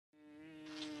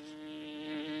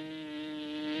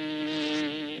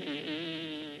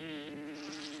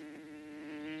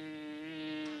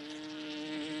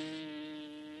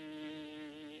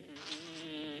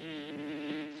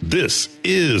This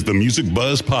is the Music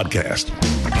Buzz Podcast.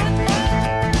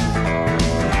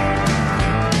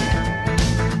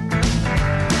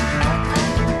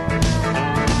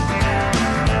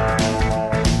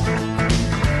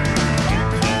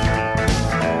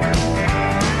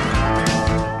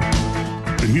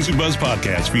 The Music Buzz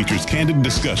Podcast features candid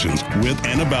discussions with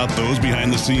and about those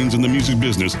behind the scenes in the music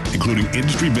business, including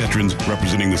industry veterans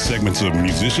representing the segments of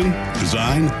musician,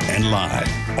 design, and live.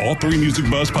 All three Music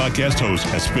Buzz Podcast hosts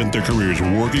have spent their careers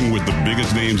working with the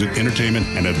biggest names in entertainment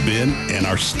and have been and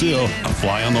are still a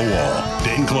fly on the wall.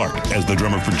 Diken Clark as the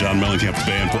drummer for John Mellencamp's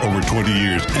band for over 20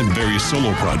 years and various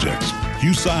solo projects.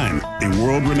 Hugh Syme, a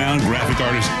world-renowned graphic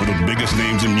artist for the biggest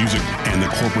names in music and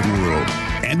the corporate world.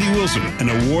 Andy Wilson, an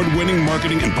award-winning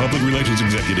marketing and public relations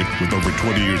executive with over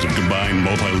 20 years of combined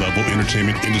multi-level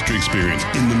entertainment industry experience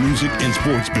in the music and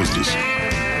sports business.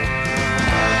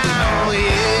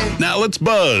 Now let's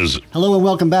buzz. Hello and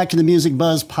welcome back to the Music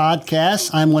Buzz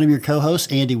Podcast. I'm one of your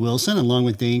co-hosts, Andy Wilson, along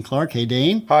with Diken Clark. Hey,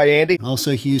 Dane. Hi, Andy.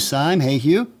 Also, Hugh Syme. Hey,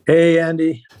 Hugh. Hey,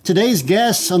 Andy. Today's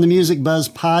guests on the Music Buzz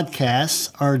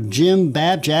Podcast are Jim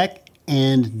Babjak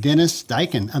and Dennis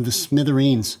Diken of the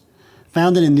Smithereens.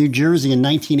 Founded in New Jersey in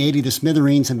 1980, the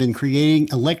Smithereens have been creating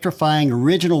electrifying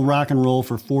original rock and roll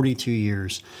for 42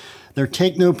 years. Their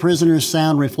Take No Prisoners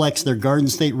sound reflects their Garden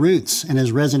State roots and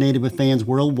has resonated with fans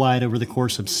worldwide over the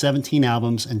course of 17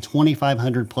 albums and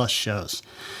 2,500 plus shows.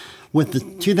 With the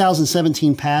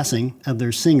 2017 passing of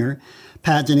their singer,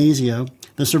 Pat Denizio,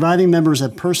 the surviving members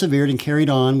have persevered and carried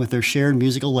on with their shared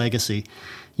musical legacy,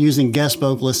 using guest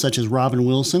vocalists such as Robin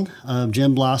Wilson of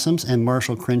Jim Blossoms and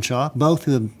Marshall Crenshaw, both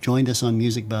who have joined us on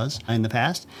Music Buzz in the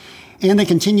past. And they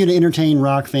continue to entertain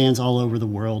rock fans all over the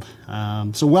world.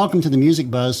 So welcome to the Music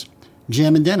Buzz,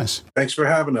 Jim and Dennis. Thanks for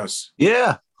having us.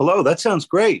 Yeah. Hello. That sounds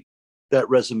great. That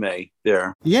resume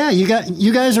there. Yeah, you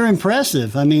guys are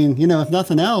impressive. I mean, if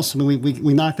nothing else, we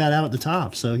knocked that out at the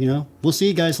top. So, we'll see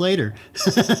you guys later.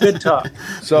 Good talk.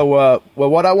 So, well,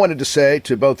 what I wanted to say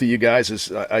to both of you guys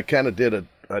is I kind of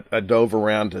I dove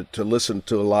around to listen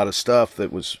to a lot of stuff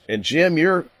that was, and Jim,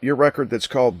 your record that's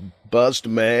called Buzzed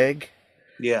Mag.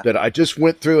 Yeah. That I just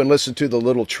went through and listened to the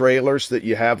little trailers that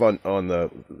you have on the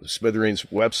Smithereens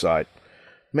website.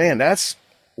 Man, that's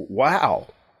wow.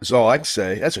 That's all I can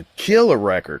say. That's a killer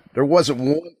record. There wasn't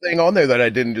one thing on there that I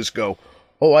didn't just go,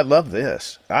 oh, I love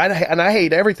this. And I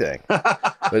hate everything.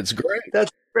 But it's great.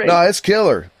 That's great. No, it's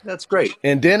killer. That's great.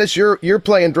 And Dennis, you're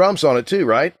playing drums on it too,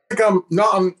 right? I think I'm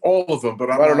not on all of them, but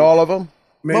I'm Not on all of them?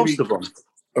 maybe Most of them.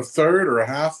 a third or a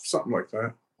half, something like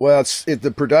that. Well,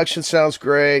 the production sounds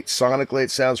great. Sonically,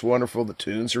 it sounds wonderful. The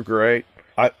tunes are great.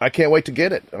 I can't wait to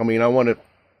get it. I mean, I want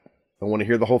to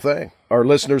hear the whole thing. Our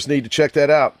listeners need to check that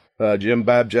out. Jim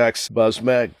Babjak's Buzz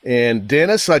Meg. And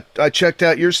Dennis, I checked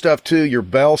out your stuff too, your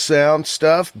bell sound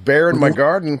stuff, Bear in My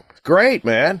Garden. Great,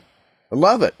 man. I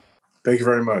love it. Thank you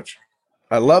very much.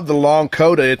 I love the long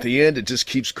coda at the end. It just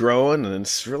keeps growing, and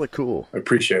it's really cool. I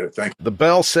appreciate it. Thank you. The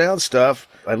bell sound stuff,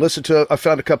 I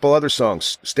found a couple other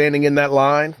songs. Standing in That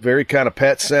Line, very kind of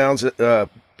Pet sounds,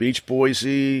 Beach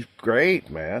Boys-y. Great,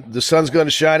 man. The Sun's Gonna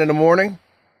Shine in the Morning.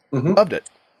 Mm-hmm. Loved it.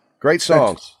 Great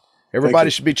songs. Everybody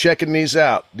should be checking these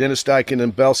out. Dennis Diken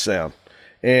and Bell Sound.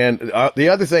 And the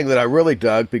other thing that I really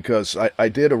dug, because I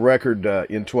did a record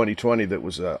in 2020 that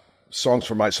was Songs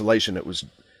from Isolation. It was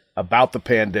about the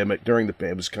pandemic.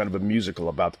 It was kind of a musical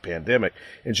about the pandemic.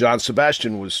 And John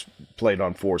Sebastian was played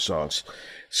on 4 songs.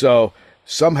 So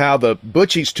somehow the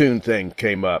Butchie's Tune thing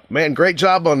came up. Man, great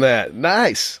job on that.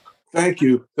 Nice. Thank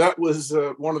you. That was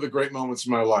one of the great moments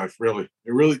in my life, really.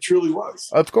 It really, truly was.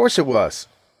 Of course it was.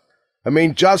 I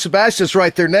mean, John Sebastian's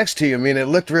right there next to you. I mean, it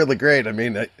looked really great. I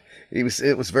mean, it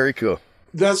was very cool.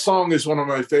 That song is one of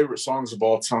my favorite songs of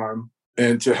all time.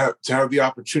 And to have the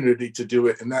opportunity to do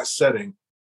it in that setting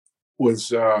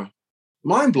was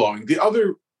mind-blowing. The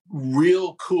other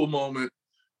real cool moment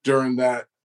during that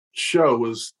show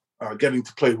was getting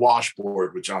to play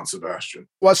Washboard with John Sebastian.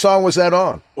 What song was that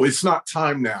on? Well, It's Not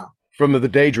Time Now. From the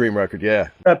Daydream record, yeah. Is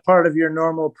that part of your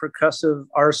normal percussive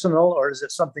arsenal, or is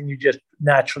it something you just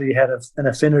naturally had an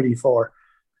affinity for?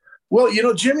 Well,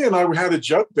 Jimmy and I had a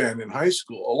jug band in high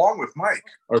school, along with Mike,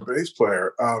 our bass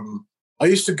player. I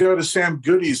used to go to Sam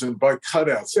Goody's and buy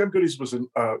cutouts. Sam Goody's was an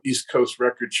East Coast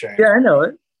record chain. Yeah, I know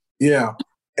it. Yeah.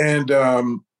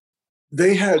 And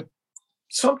they had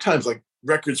sometimes like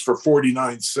records for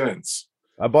 49 cents.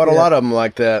 I bought a lot of them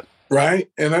like that. Right.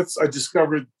 And I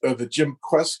discovered the Jim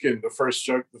Kweskin, the first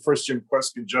Jim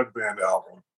Kweskin Jug Band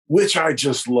album, which I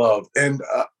just loved. And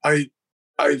I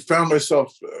found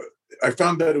myself, I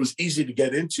found that it was easy to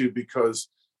get into because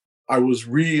I was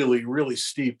really, really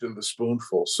steeped in the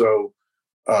Spoonful. So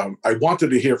I wanted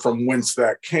to hear from whence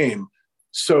that came.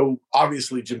 So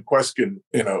obviously Jim Kweskin,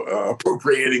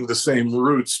 appropriating the same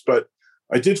roots, but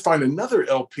I did find another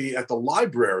LP at the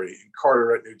library in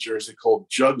Carteret, New Jersey, called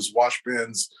Jugs,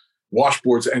 Washbands,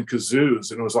 Washboards, and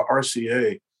Kazoos. And it was an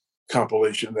RCA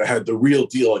compilation that had the real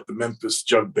deal, like the Memphis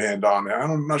Jug Band on it.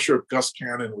 I'm not sure if Gus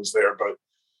Cannon was there,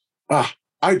 but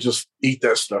I just eat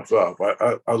that stuff up.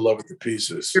 I love it to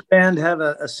pieces. Your band have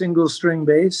a single string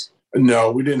bass?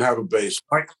 No, we didn't have a bass.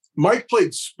 Mike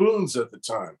played spoons at the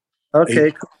time.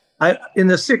 Okay. In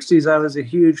the 60s, I was a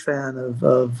huge fan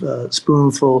of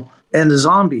Spoonful and the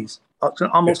Zombies,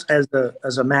 almost as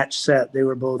a match set. They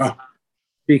were both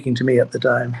speaking to me at the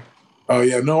time. Oh,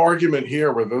 yeah. No argument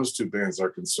here where those two bands are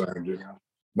concerned.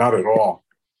 Not at all.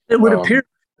 It would appear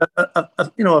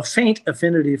a faint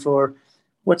affinity for,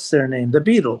 what's their name? The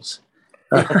Beatles.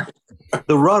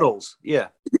 The Ruddles. Yeah.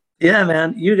 Yeah,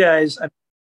 man. You guys,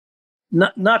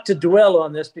 not to dwell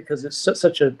on this because it's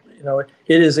such a,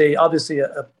 it is obviously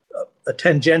a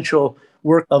tangential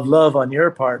work of love on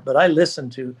your part, but I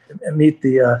listened to Meet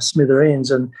the Smithereens,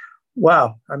 and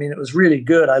wow, I mean, it was really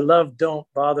good. I love Don't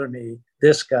Bother Me,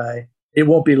 This Guy. It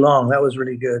Won't Be Long. That was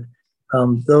really good.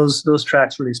 Those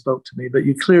tracks really spoke to me, but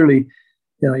you clearly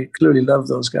love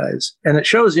those guys. And it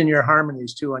shows in your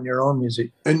harmonies too, on your own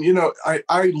music. And,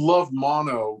 I love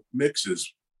mono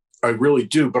mixes. I really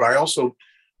do. But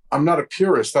I'm not a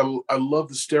purist. I love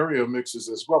the stereo mixes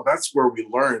as well. That's where we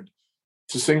learned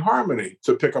to sing harmony,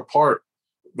 to pick apart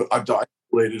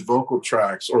isolated vocal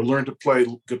tracks, or learn to play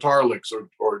guitar licks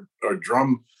or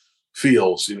drum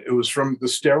feels. It was from the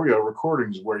stereo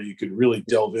recordings where you could really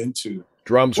delve into.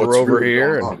 Drums were over really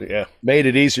here, and made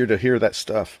it easier to hear that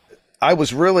stuff. I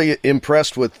was really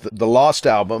impressed with the Lost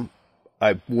album.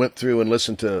 I went through and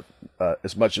listened to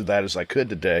as much of that as I could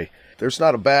today. There's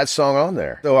not a bad song on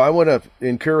there. So I want to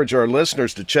encourage our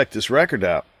listeners to check this record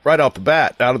out. Right off the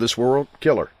bat, Out of This World,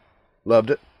 killer.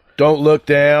 Loved it. Don't Look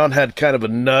Down had kind of a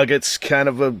Nuggets kind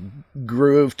of a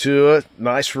groove to it.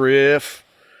 Nice riff.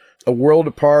 A World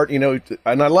Apart, and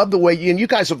I love the way you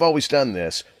guys have always done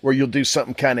this, where you'll do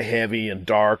something kind of heavy and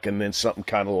dark and then something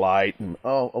kind of light and,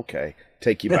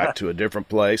 take you back to a different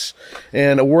place.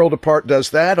 And A World Apart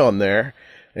does that on there.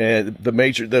 And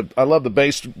I love the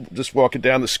bass just walking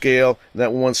down the scale,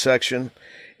 that one section.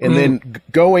 And then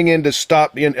going into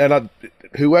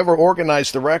whoever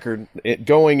organized the record,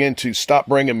 going into Stop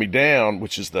Bringing Me Down,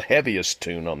 which is the heaviest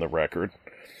tune on the record,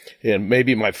 and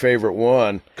maybe my favorite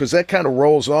one, because that kind of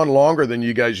rolls on longer than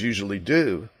you guys usually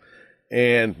do.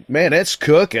 And, man, it's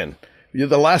cooking.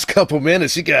 The last couple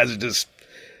minutes, you guys are just,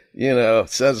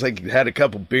 sounds like you had a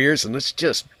couple beers, and let's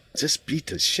just beat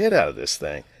the shit out of this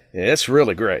thing. Yeah, it's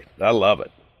really great. I love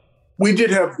it. We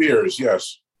did have beers,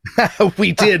 yes.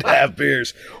 We did have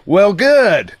beers. Well,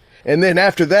 good. And then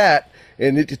after that,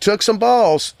 and it took some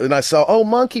balls, and I saw,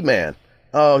 Monkey Man.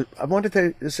 I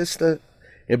wondered, is this the...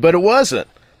 Yeah, but it wasn't.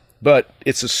 But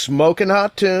it's a smoking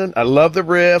hot tune. I love the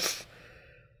riff.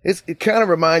 It kind of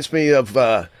reminds me of...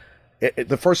 the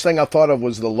first thing I thought of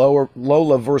was the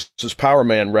Lola versus Power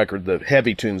Man record, the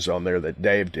heavy tunes on there that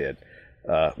Dave did,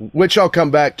 which I'll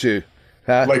come back to.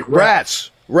 Like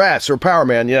Rats or Power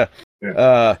Man, yeah.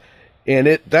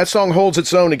 And that song holds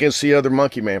its own against the other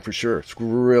Monkey Man for sure. It's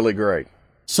really great.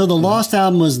 So the Lost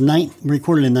album was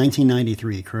recorded in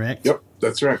 1993, correct? Yep,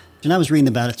 that's right. And I was reading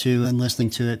about it too and listening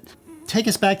to it. Take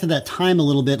us back to that time a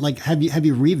little bit. Like, have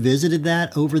you revisited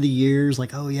that over the years?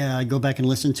 Like, I go back and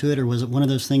listen to it, or was it one of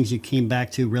those things you came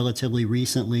back to relatively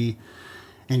recently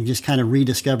and just kind of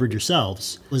rediscovered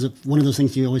yourselves? Was it one of those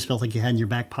things you always felt like you had in your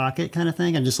back pocket kind of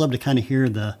thing? I'd just love to kind of hear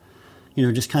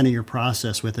just kind of your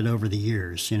process with it over the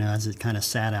years, as it kind of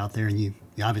sat out there and you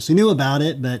obviously knew about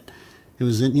it, but it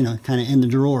was, kind of in the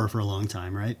drawer for a long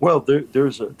time, right? Well, there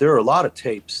are a lot of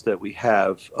tapes that we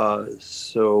have.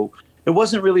 So it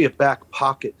wasn't really a back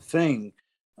pocket thing.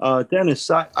 Dennis,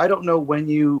 I don't know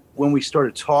when we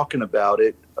started talking about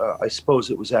it. I suppose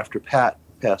it was after Pat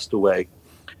passed away.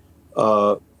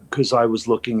 Because I was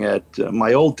looking at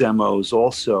my old demos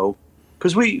also,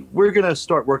 because we're going to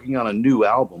start working on a new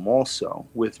album also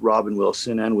with Robin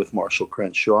Wilson and with Marshall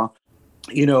Crenshaw.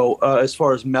 As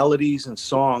far as melodies and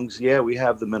songs, we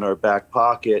have them in our back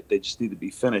pocket. They just need to be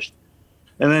finished.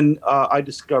 And then I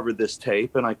discovered this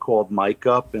tape, and I called Mike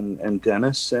up and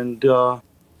Dennis, and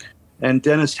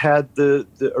Dennis had the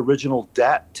original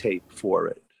DAT tape for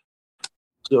it.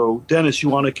 So, Dennis, you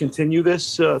want to continue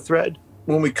this thread?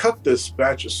 When we cut this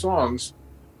batch of songs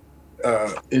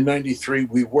in 93,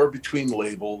 we were between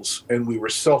labels and we were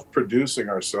self-producing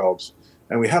ourselves,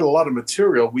 and we had a lot of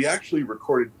material. We actually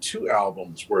recorded 2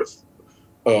 albums worth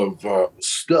of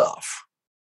stuff,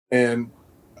 and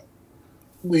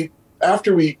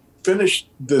after we finished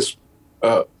this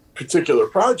particular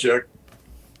project,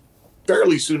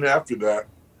 fairly soon after that,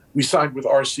 we signed with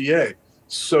RCA.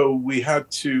 So we had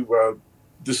to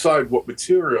decide what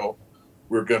material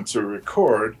we're going to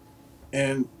record.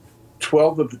 And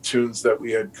 12 of the tunes that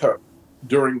we had cut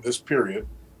during this period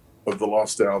of the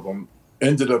Lost album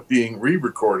ended up being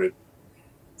re-recorded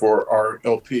for our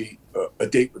LP, A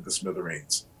Date with the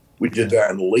Smithereens. We did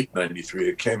that in late 93.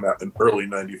 It came out in early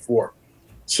 94.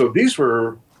 So these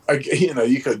were,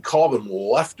 you could call them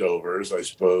leftovers, I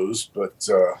suppose, but...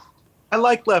 I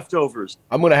like leftovers.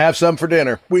 I'm going to have some for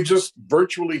dinner. We just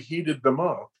virtually heated them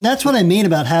up. That's what I mean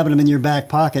about having them in your back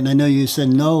pocket. And I know you said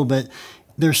no, but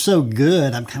they're so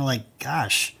good. I'm kind of like,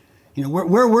 gosh,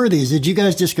 where were these? Did you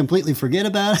guys just completely forget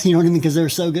about it? You know what I mean? Because they're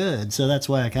so good. So that's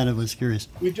why I kind of was curious.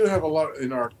 We do have a lot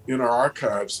in our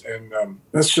archives, and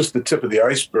that's just the tip of the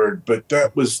iceberg. But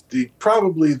that was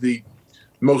probably the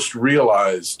most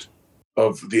realized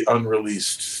of the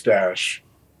unreleased stash.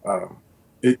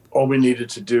 All we needed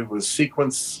to do was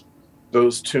sequence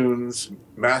those tunes,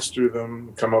 master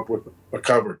them, come up with a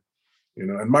cover,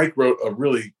 And Mike wrote a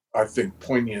really, I think,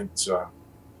 poignant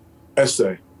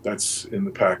essay that's in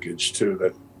the package too.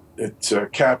 That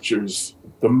it captures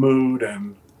the mood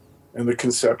and the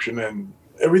conception and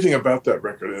everything about that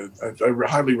record. I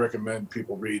highly recommend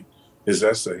people read his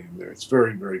essay in there. It's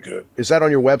very, very good. Is that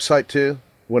on your website too?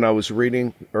 When I was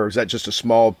reading, or is that just a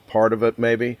small part of it?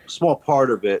 Maybe small part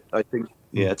of it, I think.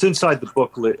 Yeah, it's inside the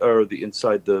booklet or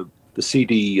inside the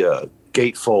CD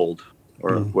gatefold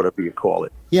or whatever you call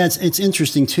it. Yeah, it's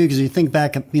interesting too because you think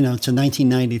back, to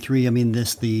 1993. I mean,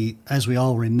 as we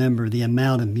all remember, the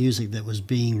amount of music that was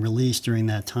being released during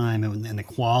that time and the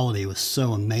quality was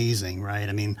so amazing, right?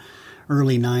 I mean,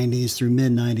 early 90s through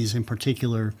mid 90s in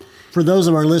particular. For those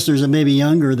of our listeners that may be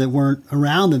younger that weren't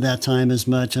around at that time as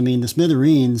much, I mean, the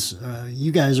Smithereens,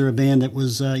 you guys are a band that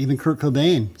was, even Kurt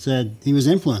Cobain said he was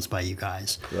influenced by you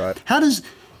guys. Right. How does,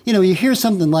 you hear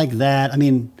something like that? I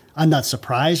mean, I'm not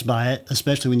surprised by it,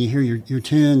 especially when you hear your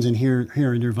tunes and hear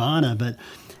Nirvana, but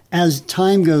as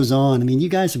time goes on, I mean, you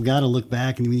guys have got to look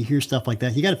back and when you hear stuff like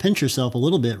that, you got to pinch yourself a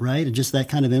little bit, right? And just that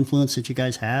kind of influence that you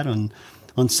guys had on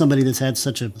somebody that's had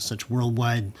such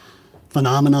worldwide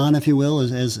phenomenon, if you will,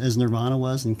 as Nirvana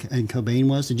was and Cobain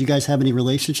was. Did you guys have any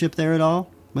relationship there at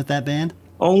all with that band?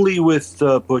 Only with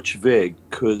Butch Vig,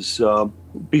 because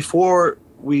before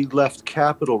we left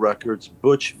Capitol Records,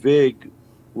 Butch Vig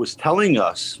was telling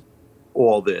us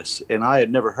all this, and I had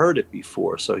never heard it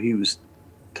before. So he was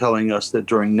telling us that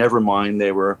during Nevermind,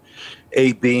 they were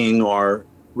A-Bing our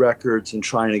records and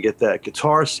trying to get that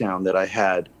guitar sound that I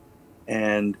had.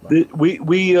 And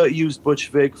we used Butch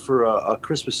Vig for a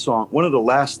Christmas song. One of the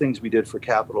last things we did for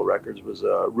Capitol Records was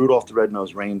Rudolph the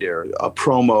Red-Nosed Reindeer, a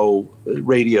promo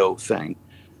radio thing,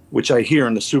 which I hear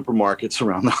in the supermarkets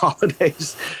around the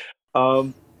holidays.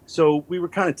 So we were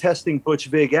kind of testing Butch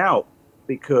Vig out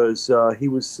because he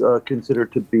was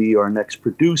considered to be our next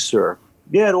producer.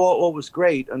 Yeah, it all was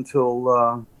great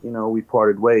until, we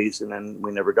parted ways, and then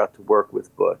we never got to work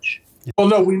with Butch. Well,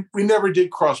 no, we never did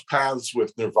cross paths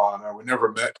with Nirvana. We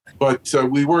never met, but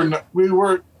we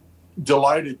were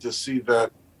delighted to see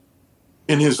that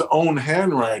in his own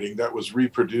handwriting that was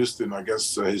reproduced in, I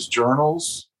guess, his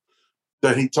journals,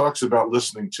 that he talks about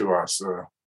listening to us. I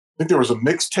think there was a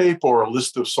mixtape or a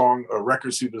list of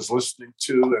records he was listening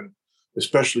to, and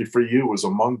especially For You was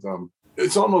among them.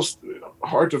 It's almost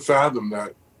hard to fathom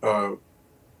that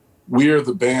we are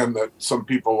the band that some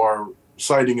people are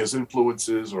citing as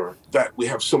influences, or that we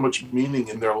have so much meaning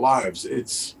in their lives.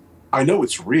 I know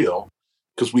it's real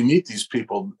because we meet these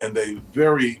people and they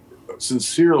very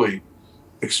sincerely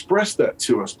express that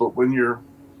to us. But when you're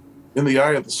in the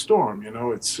eye of the storm,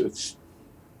 it's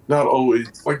not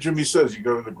always, like Jimmy says, you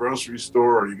go to the grocery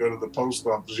store or you go to the post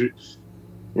office,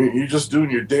 you're just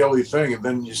doing your daily thing, and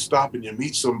then you stop and you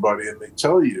meet somebody and they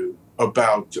tell you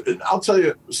about, and I'll tell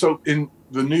you, so in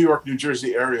the New York, New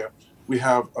Jersey area, we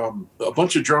have a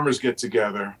bunch of drummers get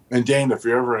together. And Dane, if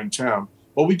you're ever in town,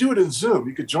 well, we do it in Zoom.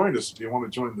 You could join us if you want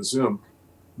to join the Zoom.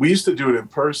 We used to do it in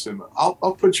person.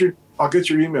 I'll get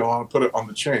your email. I'll put it on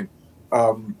the chain.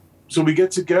 So we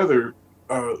get together.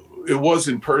 It was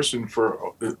in person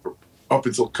for up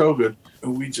until COVID.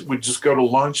 And we just go to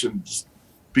lunch and just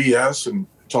BS and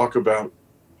talk about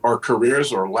our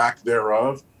careers or lack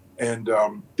thereof. And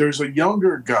there's a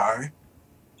younger guy.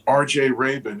 R.J.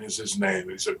 Rabin is his name.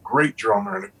 He's a great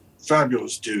drummer and a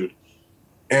fabulous dude.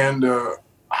 And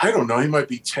I don't know, he might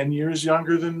be 10 years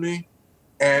younger than me.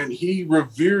 And he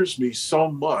reveres me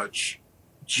so much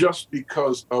just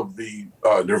because of the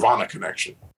Nirvana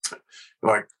connection.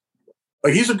 like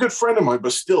he's a good friend of mine,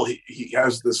 but still he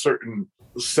has this certain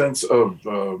sense of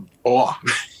awe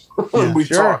when we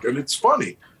talk, and it's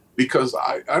funny because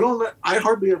I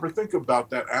hardly ever think about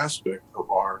that aspect of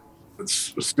our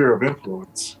sphere of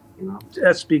influence. You know,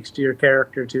 that speaks to your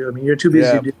character too. I mean, you're too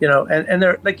busy, you know. And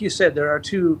there, like you said, there are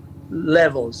two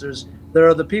levels. There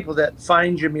are the people that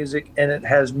find your music and it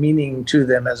has meaning to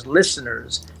them as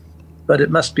listeners, but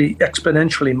it must be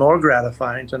exponentially more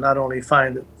gratifying to not only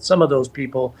find that some of those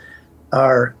people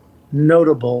are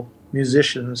notable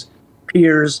musicians,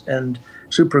 peers, and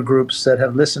supergroups that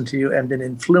have listened to you and been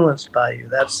influenced by you.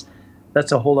 That's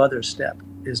a whole other step,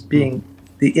 is being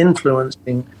the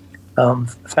influencing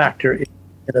factor in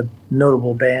a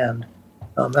notable band.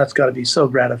 That's got to be so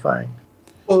gratifying.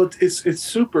 Well, it's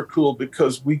super cool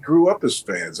because we grew up as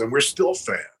fans and we're still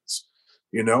fans,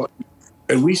 you know,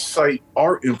 and we cite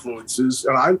our influences,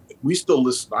 and we still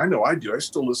listen. I know I do. I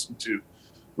still listen to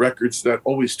records that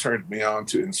always turned me on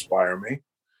to inspire me.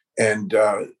 And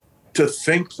to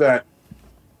think that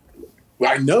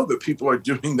I know that people are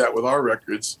doing that with our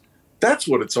records, that's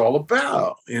what it's all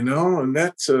about, you know, and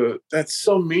that's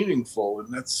so meaningful.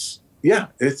 And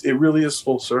it really is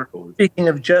full circle. Speaking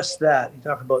of just that, you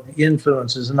talk about the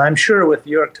influences, and I'm sure with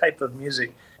your type of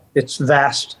music, it's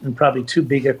vast and probably too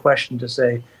big a question to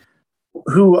say,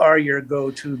 who are your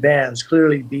go-to bands?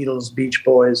 Clearly Beatles, Beach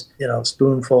Boys, you know,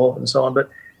 Spoonful and so on. But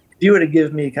if you were to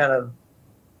give me kind of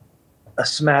a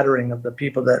smattering of the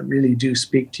people that really do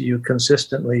speak to you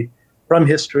consistently from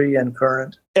history and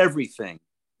current. Everything.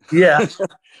 Yeah.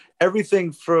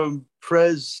 Everything from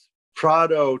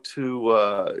Prado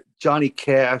to Johnny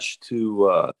Cash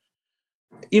to,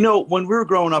 when we were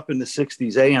growing up in the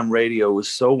 60s, AM radio was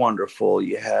so wonderful.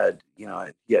 You had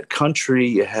country,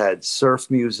 you had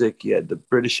surf music, you had the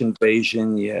British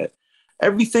invasion,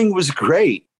 everything was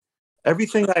great.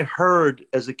 Everything I heard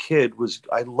as a kid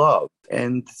I loved.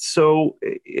 And so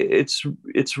it's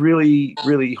really,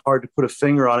 really hard to put a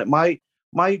finger on it.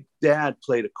 My dad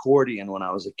played accordion when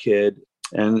I was a kid,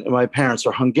 and my parents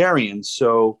are Hungarian.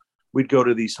 So we'd go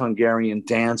to these Hungarian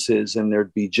dances and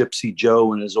there'd be Gypsy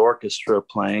Joe and his orchestra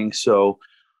playing. So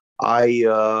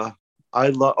I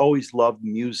always loved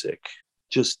music,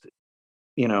 just,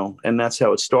 and that's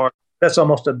how it started. That's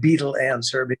almost a Beatle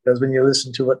answer, because when you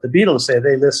listen to what the Beatles say,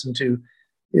 they listen to,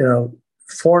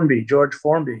 George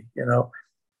Formby,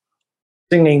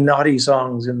 singing naughty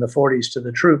songs in the 40s to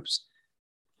the troops.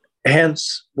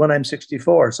 Hence, When I'm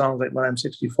 64, songs like When I'm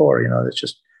 64, it's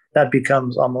just, that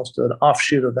becomes almost an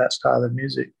offshoot of that style of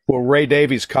music. Well, Ray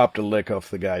Davies copped a lick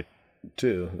off the guy,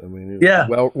 too. I mean, yeah,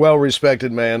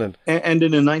 well-respected man. And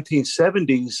in the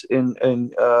 1970s, in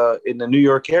the New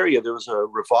York area, there was a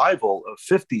revival of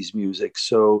 50s music.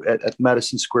 So at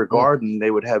Madison Square Garden,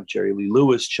 they would have Jerry Lee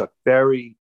Lewis, Chuck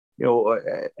Berry,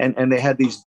 and they had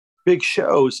these big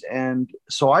shows. And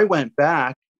so I went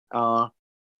back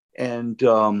and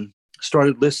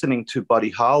started listening to Buddy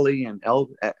Holly and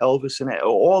Elvis and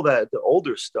all that, the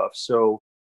older stuff. So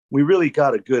we really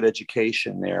got a good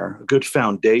education there, a good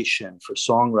foundation for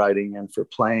songwriting and for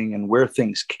playing and where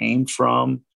things came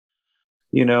from,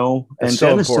 And That's so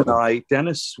Dennis important.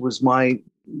 Dennis was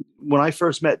when I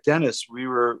first met Dennis, we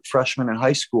were freshmen in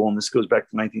high school, and this goes back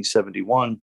to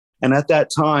 1971. And at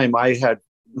that time, I had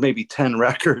maybe 10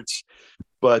 records,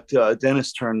 but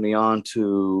Dennis turned me on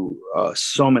to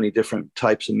so many different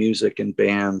types of music and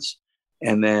bands.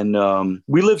 And then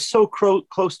we lived so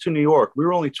close to New York. We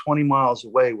were only 20 miles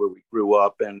away where we grew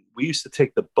up. And we used to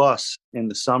take the bus in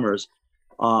the summers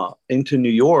into New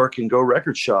York and go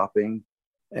record shopping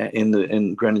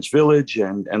in Greenwich Village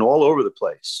and all over the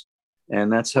place.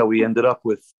 And that's how we ended up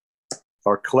with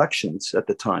our collections at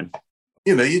the time.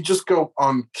 You just go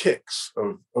on kicks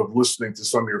of listening to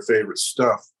some of your favorite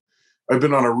stuff. I've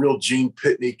been on a real Gene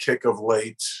Pitney kick of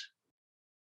late.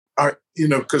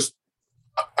 Because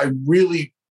I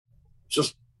really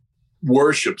just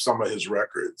worship some of his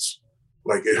records.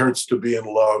 Like It Hurts to Be in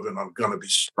Love and I'm Gonna Be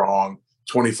Strong,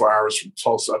 24 Hours from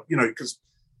Tulsa, because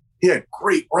he had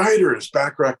great writers,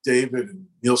 Backrack David and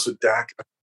Neil Sedaka,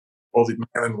 all the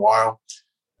Man and Wild.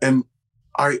 And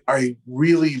I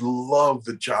really love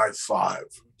the Jive Five.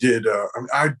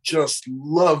 I just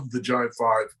love the Jive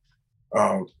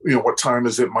Five. What time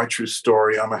is it? My True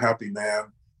Story. I'm a Happy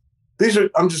Man. These are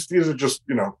just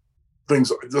things.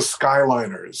 The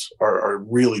Skyliners are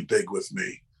really big with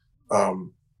me.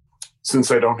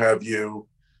 Since I Don't Have You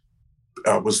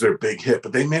was their big hit,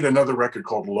 but they made another record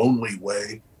called Lonely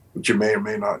Way, which you may or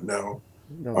may not know.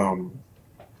 No.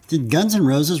 Did Guns N'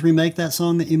 Roses remake that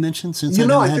song that you mentioned? Since I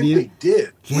Don't Have think You, they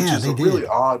did. Yeah, which is they a did. really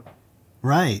odd,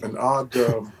 right? An odd,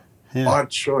 odd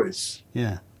choice.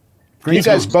 Yeah. Do you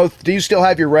guys both? Do you still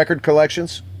have your record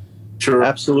collections? Sure,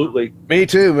 absolutely. Me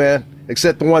too, man.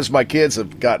 except the ones my kids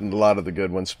have gotten a lot of the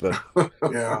good ones. But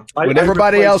Yeah. when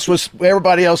everybody else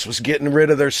was getting rid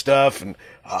of their stuff, and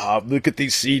look at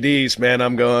these CDs, man,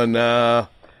 I'm going.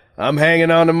 I'm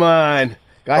hanging on to mine.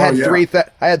 I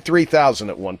had 3,000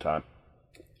 at one time.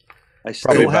 I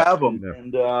still have them,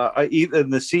 and I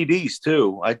even the CDs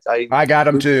too. I got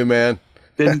them too, man.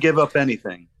 Didn't give up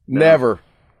anything. Never.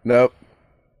 Nope.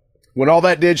 When all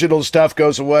that digital stuff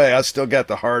goes away, I still got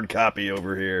the hard copy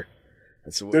over here.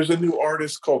 There's a new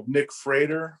artist called Nick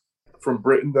Frater from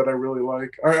Britain that I really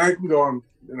like. I can go on,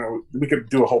 we could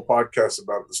do a whole podcast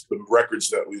about the records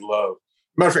that we love.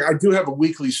 Matter of fact, I do have a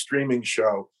weekly streaming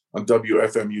show on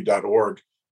WFMU.org,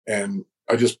 and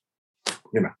I just,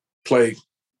 play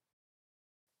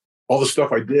all the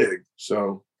stuff I dig.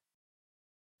 So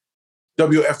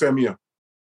WFMU.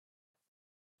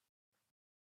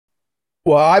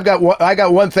 Well, I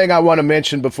got one thing I want to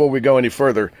mention before we go any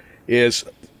further is,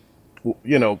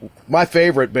 my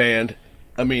favorite band.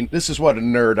 I mean, this is what a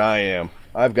nerd I am.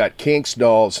 I've got Kinks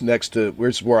dolls next to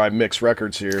where I mix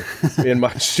records here in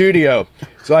my studio.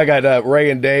 So I got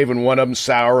Ray and Dave, and one of them's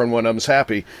sour and one of them's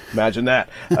happy. Imagine that.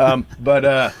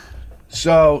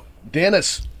 So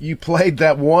Dennis, you played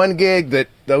that one gig that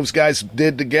those guys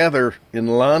did together in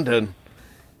London.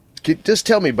 Just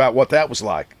tell me about what that was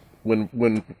like when.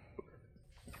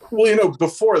 Well,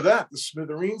 before that, the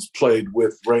Smithereens played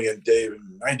with Ray and Dave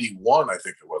in '91. I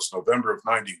think it was November of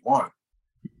 '91.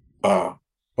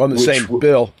 On the same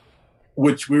bill,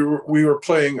 which we were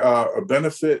playing a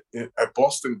benefit at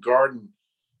Boston Garden.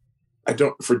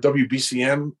 For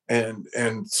WBCM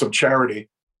and some charity,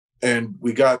 and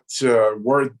we got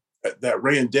word that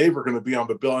Ray and Dave were going to be on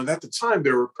the bill. And at the time,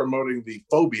 they were promoting the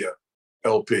Phobia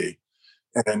LP,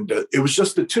 and it was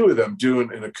just the two of them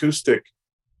doing an acoustic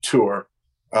tour.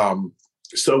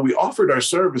 So we offered our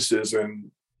services,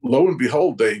 and lo and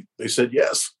behold, they said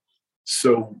yes.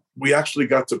 So we actually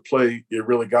got to play "You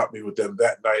Really Got Me" with them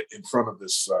that night in front of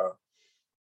this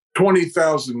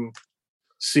 20,000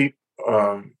 seat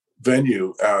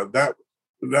venue. That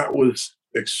was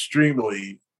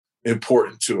extremely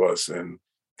important to us and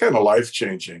kind of life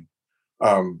changing.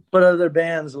 But other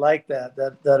bands like that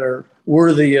are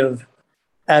worthy of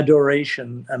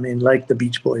adoration. I mean, like the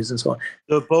Beach Boys and so on.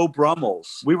 The Beau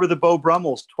Brummels. We were the Beau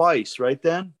Brummels twice, right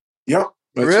then? Yep.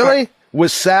 Really? Right.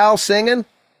 Was Sal singing?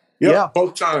 Yep, yeah,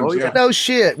 both times. Oh, yeah. No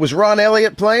shit. Was Ron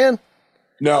Elliott playing?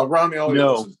 No, Ron Elliott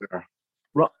wasn't there.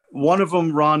 One of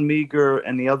them, Ron Meager,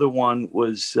 and the other one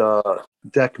was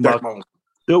Deck Muck.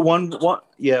 The one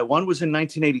was in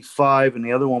 1985, and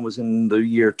the other one was in the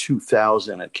year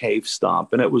 2000 at Cave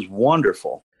Stomp, and it was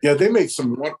wonderful. Yeah, they made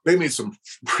some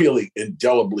really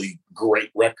indelibly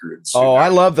great records. Oh, I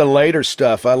love the later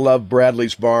stuff. I love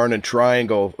Bradley's Barn and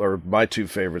Triangle are my two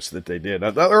favorites that they did.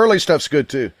 The early stuff's good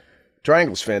too.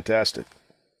 Triangle's fantastic.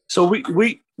 So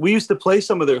we used to play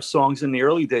some of their songs in the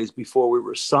early days before we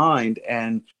were signed,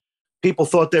 and people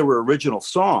thought they were original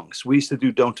songs. We used to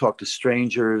do "Don't Talk to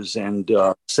Strangers" and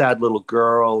 "Sad Little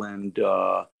Girl," and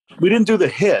we didn't do the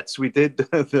hits. We did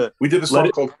we did a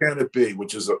song called "Can It Be,"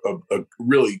 which is a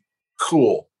really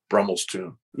cool Brummels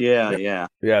tune. Yeah.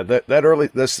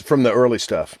 That's from the early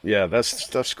stuff. Yeah, that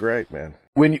stuff's great, man.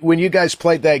 When you guys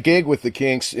played that gig with the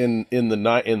Kinks in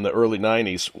the early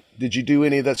 '90s, did you do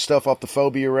any of that stuff off the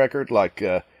Phobia record, like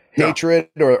Hatred,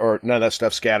 or none of that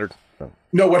stuff scattered?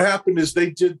 No, what happened is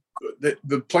they did.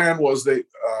 The plan was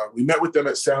we met with them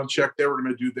at Soundcheck. They were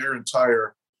going to do their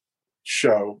entire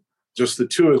show, just the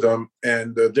two of them,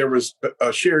 and there was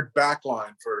a shared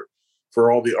backline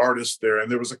for all the artists there, and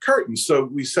there was a curtain. So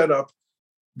we set up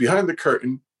behind the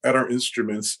curtain at our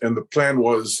instruments, and the plan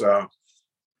was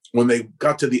when they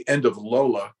got to the end of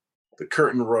Lola, the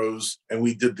curtain rose, and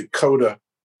we did the coda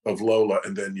of Lola,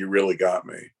 and then "You Really Got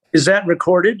Me." Is that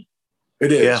recorded?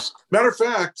 It is. Yeah. Matter of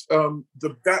fact,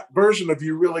 that version of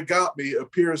 "You Really Got Me"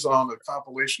 appears on a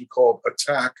compilation called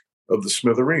 "Attack of the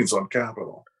Smithereens" on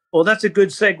Capitol. Well, that's a good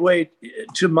segue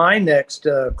to my next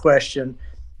question.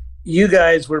 You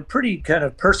guys were pretty kind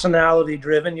of personality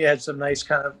driven. You had some nice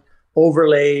kind of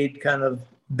overlaid kind of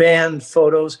band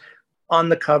photos on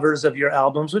the covers of your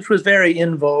albums, which was very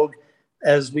in vogue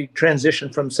as we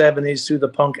transitioned from 70s through the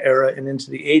punk era and into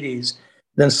the 80s.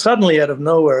 Then suddenly out of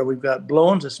nowhere, we've got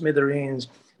 "Blown to Smithereens,"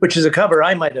 which is a cover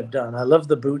I might have done. I love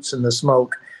the boots and the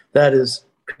smoke. That is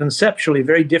conceptually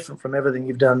very different from everything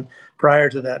you've done prior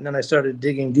to that. And then I started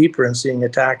digging deeper and seeing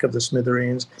 "Attack of the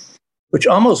Smithereens," which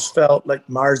almost felt like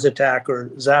Mars Attack or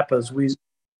Zappa's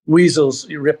Weasels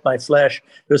You Rip My Flesh.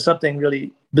 There's something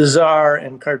really bizarre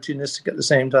and cartoonistic at the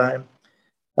same time.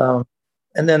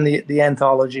 And then the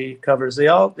anthology covers, they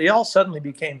all suddenly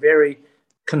became very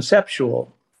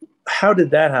conceptual how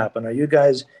did that happen? Are you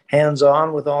guys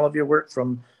hands-on with all of your work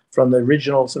from the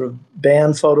original sort of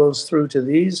band photos through to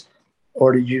these?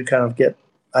 Or did you kind of get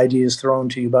ideas thrown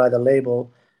to you by the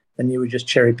label and you would just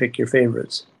cherry pick your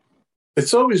favorites?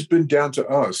 It's always been down to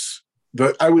us.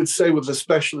 But I would say with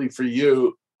Especially for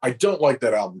You, I don't like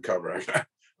that album cover.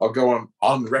 I'll go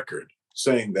on record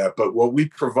saying that. But what we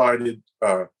provided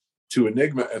to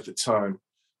Enigma at the time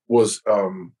was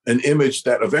an image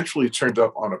that eventually turned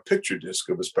up on a picture disc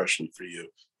of Especially for You.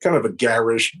 Kind of a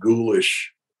garish,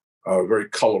 ghoulish, very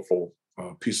colorful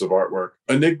piece of artwork.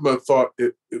 Enigma thought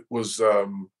it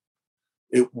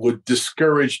would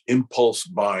discourage impulse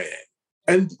buying.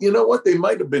 And you know what? They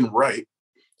might have been right.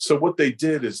 So what they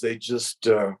did is they just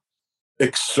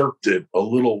excerpted a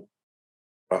little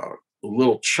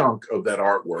chunk of that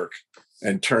artwork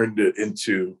and turned it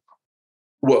into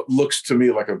what looks to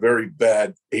me like a very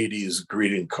bad 80s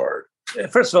greeting card.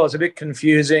 First of all, it's a bit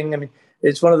confusing. I mean,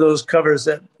 it's one of those covers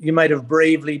that you might have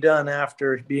bravely done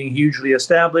after being hugely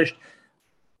established,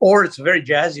 or it's a very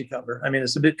jazzy cover. I mean,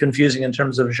 it's a bit confusing in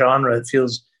terms of genre. It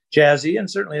feels jazzy and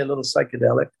certainly a little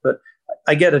psychedelic, but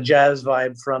I get a jazz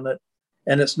vibe from it.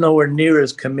 And it's nowhere near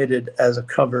as committed as a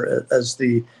cover as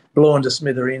the Blown to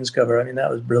Smithereens cover. I mean,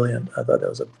 that was brilliant. I thought that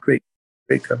was a great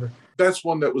cover. That's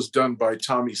one that was done by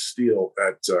Tommy Steele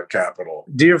at Capitol.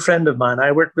 Dear friend of mine.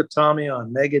 I worked with Tommy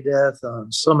on Megadeth,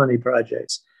 on so many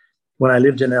projects when I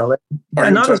lived in LA. Are you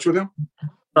in touch with him?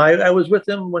 I was with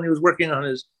him when he was working on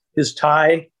his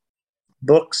Thai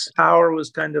books. Power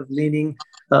was kind of leaning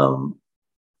and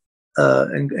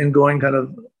going kind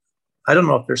of, I don't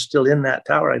know if they're still in that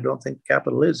tower. I don't think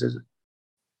Capitol is it?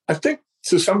 I think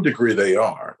to some degree they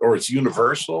are, or it's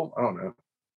Universal. I don't know.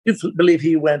 You believe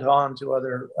he went on to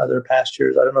other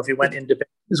pastures? I don't know if he went independent.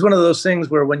 It's one of those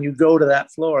things where when you go to that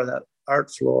floor, that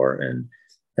art floor,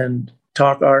 and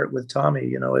talk art with Tommy,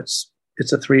 you know, it's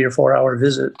a 3 or 4 hour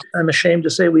visit. I'm ashamed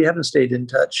to say we haven't stayed in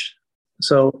touch.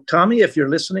 So Tommy, if you're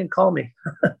listening, call me.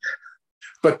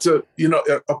 But,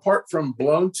 apart from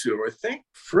Blown To, I think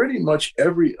pretty much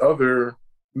every other,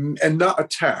 and not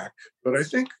Attack, but I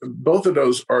think both of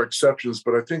those are exceptions.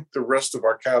 But I think the rest of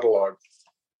our catalog,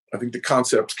 I think the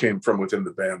concepts came from within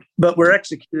the band. But were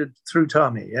executed through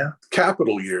Tommy, yeah?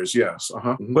 Capitol years, yes.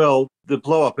 Uh-huh. Well, the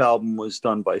Blow Up album was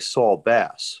done by Saul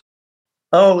Bass.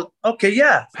 Oh, okay,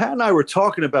 yeah. Pat and I were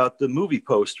talking about the movie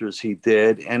posters he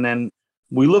did, and then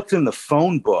we looked in the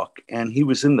phone book, and he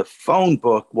was in the phone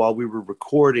book while we were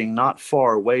recording not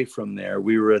far away from there.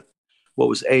 We were at what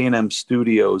was A&M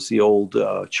Studios, the old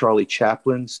Charlie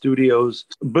Chaplin Studios,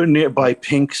 but nearby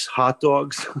Pink's Hot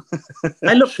Dogs.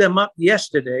 I looked them up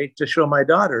yesterday to show my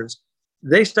daughters.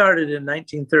 They started in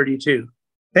 1932.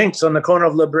 Pink's on the corner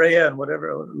of La Brea and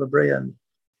whatever, La Brea. And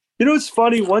you know, it's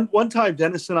funny. One time,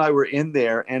 Dennis and I were in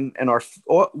there, and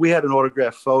we had an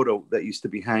autographed photo that used to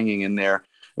be hanging in there.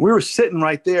 We were sitting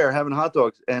right there having hot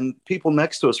dogs, and people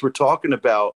next to us were talking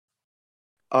about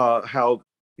how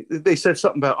they said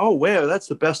something about, oh, wow, that's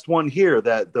the best one here,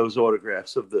 those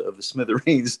autographs of the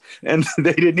Smithereens, and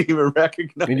they didn't even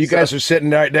recognize. And you guys are sitting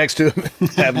right next to him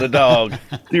having a dog.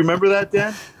 Do you remember that,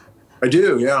 Dan? I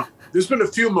do, yeah. There's been a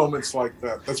few moments like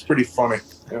that. That's pretty funny.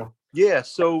 Yeah. Yeah.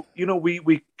 So, you know,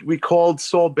 we called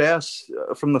Saul Bass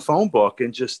from the phone book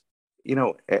and just, you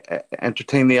know,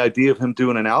 entertain the idea of him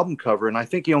doing an album cover. And I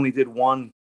think he only did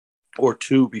 1 or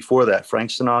 2 before that,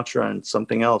 Frank Sinatra and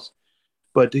something else.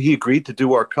 But he agreed to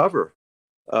do our cover,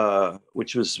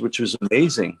 which was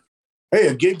amazing. Hey,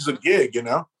 a gig's a gig, you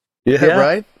know? Yeah,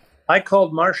 right? I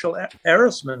called Marshall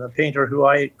Arisman, a painter who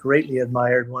I greatly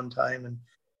admired one time, and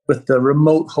with the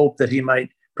remote hope that he might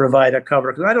provide a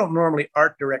cover. Because I don't normally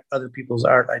art direct other people's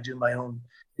art. I do my own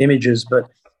images, but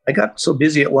I got so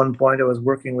busy at one point, I was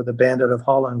working with a band out of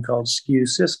Holland called Skew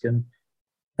Siskin.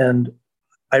 And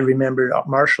I remember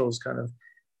Marshall's kind of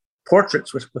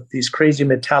portraits with these crazy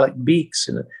metallic beaks.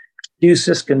 And Skew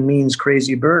Siskin means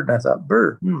crazy bird. And I thought,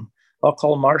 bird, I'll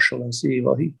call Marshall and see.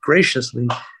 Well, he graciously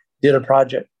did a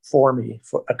project for me,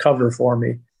 for a cover for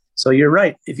me. So you're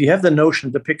right. If you have the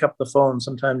notion to pick up the phone,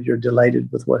 sometimes you're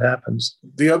delighted with what happens.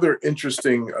 The other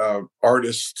interesting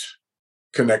artist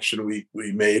connection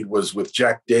we made was with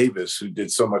Jack Davis, who did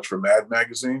so much for Mad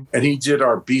Magazine, and he did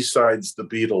our B-Sides The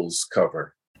Beatles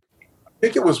cover. I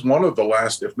think it was one of the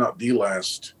last, if not the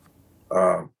last,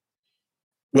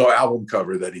 album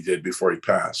cover that he did before he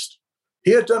passed.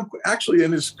 He had done, actually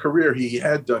in his career, he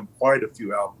had done quite a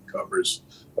few album covers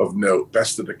of note.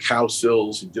 Best of the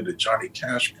Cowsills, he did a Johnny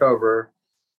Cash cover,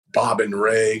 Bob and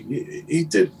Ray. He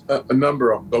did a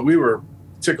number of them, but we were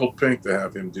tickled pink to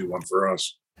have him do one for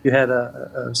us. You had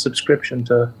a subscription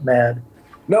to Mad.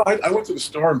 No, I went to the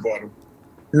store and bought them.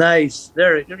 Nice.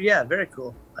 Very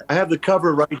cool. I have the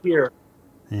cover right here.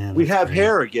 Yeah, we have great.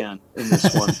 hair again in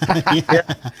this one.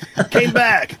 Came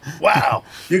back. Wow.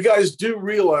 You guys do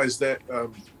realize that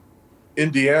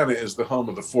Indiana is the home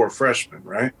of the Four Freshmen,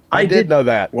 right? I did know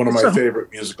that. One of my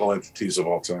favorite musical entities of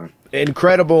all time.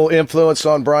 Incredible influence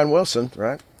on Brian Wilson,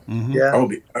 right? Mm-hmm. Yeah.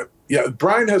 Yeah,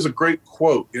 Brian has a great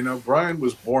quote. You know, Brian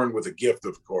was born with a gift,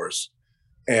 of course,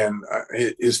 and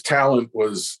his talent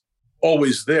was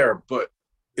always there, but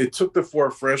it took the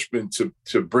Four Freshmen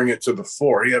to bring it to the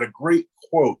fore. He had a great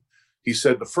quote. He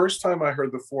said, "The first time I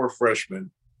heard the Four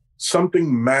Freshmen,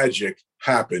 something magic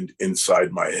happened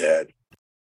inside my head."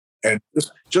 And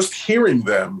just hearing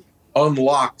them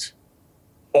unlocked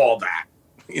all that,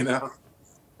 you know?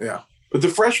 Yeah. But the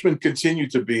Freshmen continue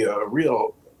to be a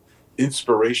real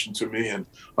inspiration to me and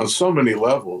on so many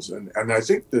levels. And I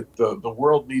think that the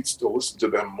world needs to listen to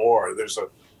them more. There's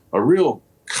a real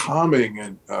calming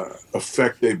and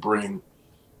effect they bring.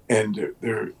 And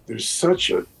there's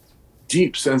such a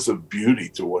deep sense of beauty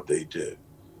to what they did.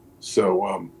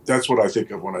 So that's what I think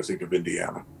of when I think of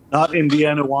Indiana. Not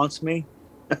Indiana Wants Me.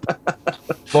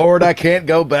 Lord, I can't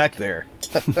go back there.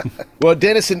 Well,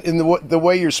 Dennis, in the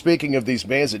way you're speaking of these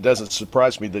bands, it doesn't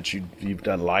surprise me that you've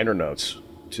done liner notes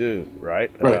too,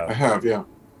 right? Right, I have, yeah.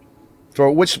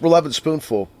 For which 11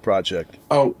 Spoonful project?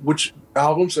 Oh, which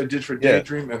albums I did for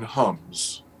Daydream and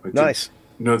Hums. I did nice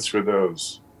notes for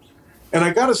those. And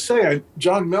I got to say,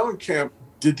 John Mellencamp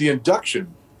did the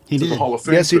induction to the Hall of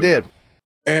Fame. Yes, he did.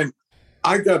 And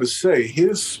I got to say,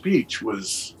 his speech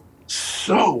was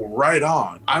so right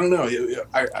on. I don't know.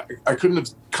 I couldn't have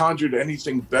conjured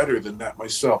anything better than that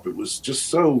myself. It was just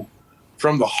so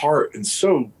from the heart and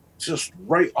so just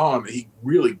right on. He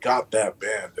really got that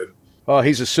band. And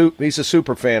he's a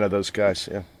super fan of those guys.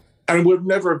 Yeah. I would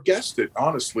never have guessed it,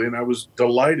 honestly. And I was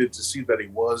delighted to see that he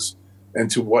was and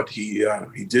to what he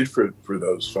did for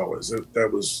those fellas.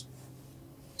 That was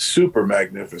super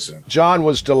magnificent. John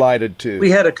was delighted too.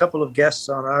 We had a couple of guests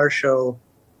on our show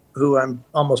who I'm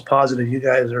almost positive you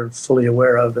guys are fully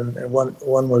aware of, and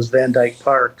one was Van Dyke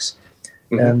Parks,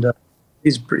 and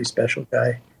he's a pretty special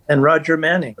guy. And Roger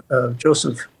Manning,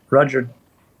 Joseph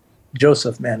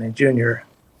Manning Jr.,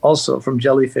 also from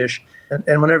Jellyfish.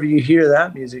 And whenever you hear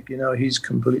that music, you know he's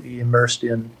completely immersed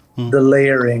in the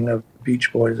layering of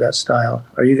Beach Boys, that style.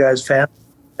 Are you guys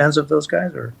fans of those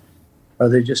guys, or are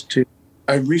they just too?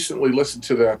 I recently listened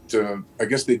to that. I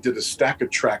guess they did a Stack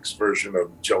of Tracks version of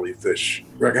Jellyfish.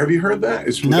 Have you heard that?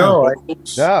 It's no.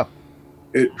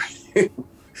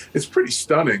 It's pretty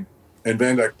stunning. And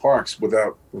Van Dyke Parks,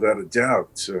 without a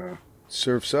doubt,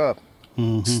 surfs up.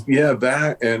 Mm-hmm. Yeah,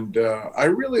 that, and I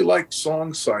really like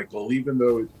Song Cycle, even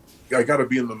though I got to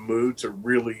be in the mood to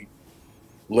really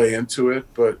lay into it.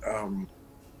 But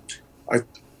I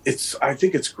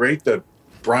think it's great that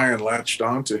Brian latched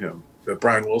onto him. That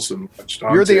Brian Wilson latched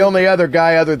onto. You're the only other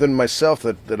guy other than myself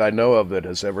that I know of that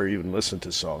has ever even listened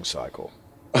to Song Cycle.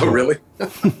 Oh, really?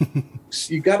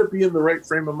 You got to be in the right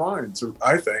frame of mind. So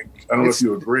I think. I don't know if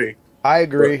you agree. I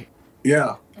agree. But,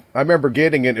 yeah. I remember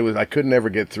getting it. I could never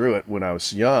get through it when I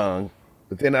was young.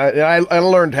 But then I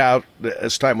learned how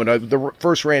as time went on. The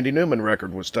first Randy Newman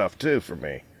record was tough too for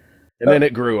me. And then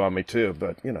it grew on me too.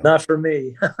 But, you know. Not for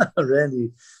me.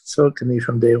 Randy spoke to me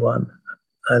from day one.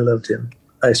 I loved him.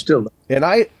 I still love him.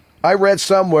 And I read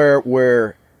somewhere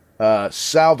where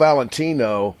Sal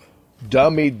Valentino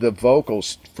dummied the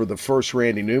vocals for the first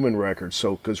Randy Newman record.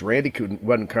 So because Randy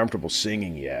wasn't comfortable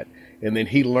singing yet. And then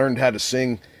he learned how to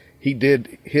sing. He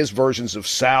did his versions of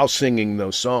Sal singing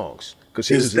those songs. Because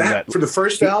he was in that for the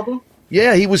first album?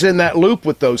 Yeah, he was in that loop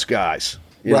with those guys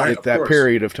at that course.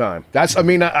 Period of time.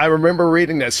 I remember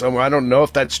reading that somewhere. I don't know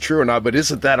if that's true or not, but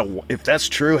if that's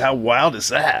true, how wild is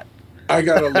that? I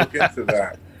got to look into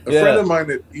that. A friend of mine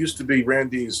that used to be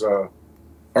Randy's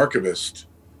archivist,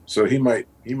 so he might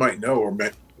know, or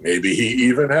maybe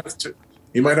he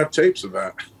might have tapes of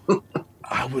that.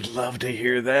 I would love to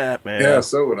hear that, man. Yeah,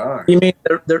 so would I. You mean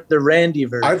the Randy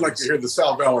version? I'd like to hear the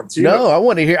Sal Valentino. No, I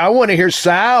want to hear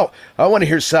Sal. I want to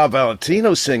hear Sal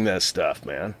Valentino sing that stuff,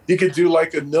 man. You could do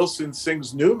like a Nilsson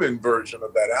Sings Newman version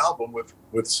of that album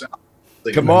with Sal.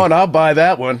 Come on, I'll buy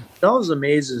that one. It always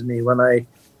amazes me when I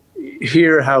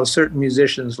hear how certain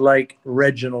musicians like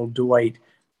Reginald Dwight.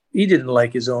 He didn't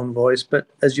like his own voice, but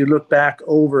as you look back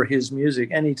over his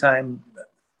music, anytime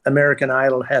American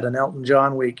Idol had an Elton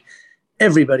John week,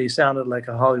 everybody sounded like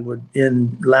a Hollywood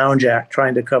in lounge act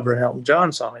trying to cover an Elton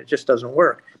John song. It just doesn't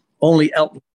work. Only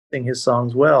Elton sing his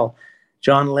songs well.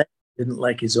 John Lennon didn't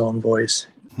like his own voice,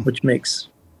 which makes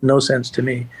no sense to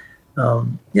me.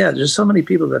 There's so many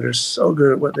people that are so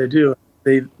good at what they do.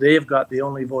 They have got the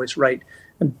only voice right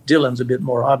Dylan's a bit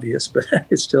more obvious, but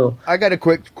it's still. I got a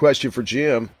quick question for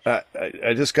Jim.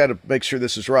 I just got to make sure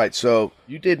this is right. So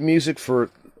you did music for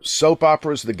soap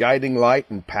operas, The Guiding Light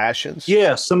and Passions?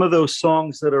 Yeah, some of those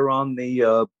songs that are on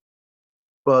the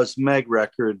Buzz Meg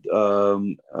record,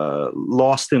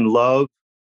 Lost in Love,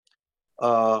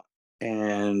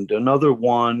 and another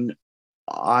one.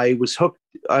 I was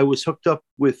hooked up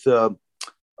with a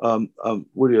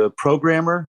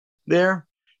programmer there,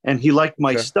 and he liked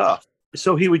my stuff,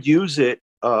 so he would use it.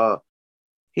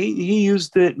 He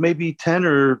used it maybe 10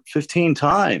 or 15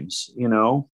 times,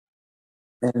 and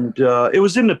it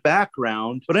was in the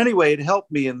background. But anyway, it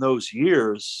helped me in those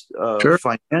years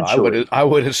financially. I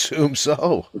would assume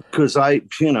so, because those are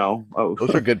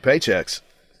good paychecks.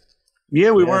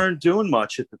 Yeah, we weren't doing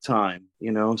much at the time,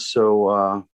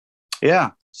 so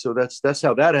so that's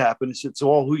how that happened. It's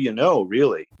all who you know,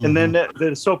 really. And then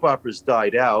the soap operas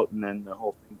died out, and then the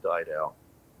whole thing died out.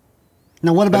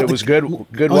 Now, what about it was good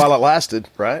while it lasted,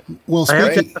 right? Well,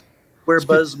 where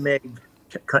Buzz Meg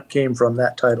came from,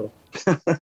 that title.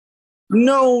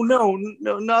 No,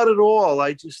 not at all.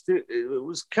 It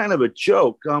was kind of a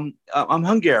joke. I'm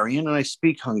Hungarian, and I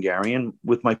speak Hungarian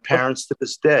with my parents to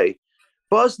this day.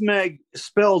 Buzzmeg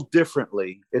spelled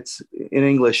differently. It's in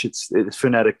English. It's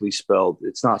phonetically spelled.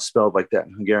 It's not spelled like that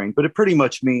in Hungarian, but it pretty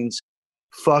much means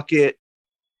 "fuck it,"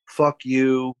 "fuck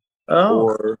you,"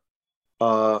 or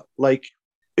like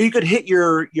you could hit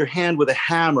your hand with a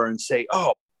hammer and say,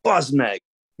 "Oh, Buzzmeg,"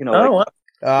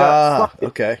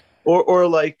 okay. Or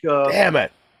like, damn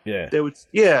it, yeah. They would,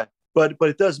 but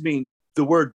it does mean the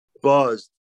word "buzz"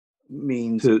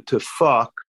 means to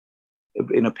fuck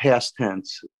in a past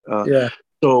tense.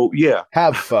 So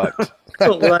have fucked.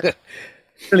 Well, I'm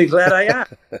really glad I am.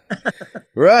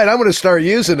 Right, I'm going to start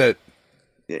using it.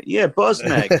 Yeah,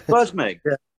 Buzzmeg, Buzzmeg.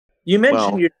 Yeah. You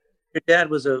mentioned your dad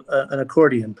was an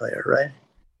accordion player, right?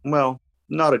 Well,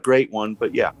 not a great one,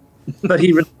 but yeah. But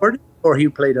he recorded, or he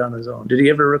played on his own? Did he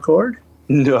ever record?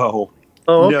 No.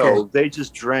 Oh, okay. No, they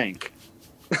just drank.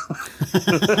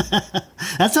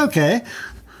 That's okay.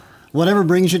 Whatever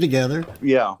brings you together.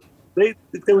 Yeah. They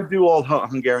would do all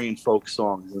Hungarian folk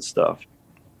songs and stuff.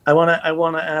 I want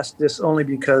to ask this only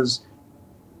because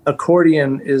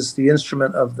accordion is the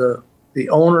instrument of the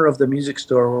owner of the music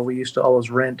store where we used to always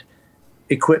rent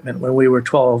equipment when we were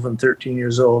 12 and 13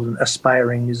 years old and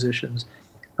aspiring musicians.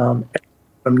 From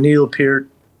Neil Peart,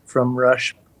 from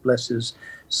Rush, bless his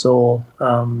soul,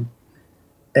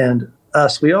 and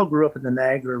us. We all grew up in the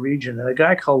Niagara region, and a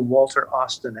guy called Walter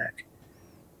Ostanek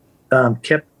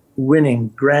kept winning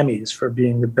Grammys for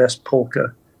being the best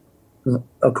polka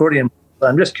accordion.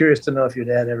 I'm just curious to know if your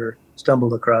dad ever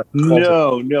stumbled across.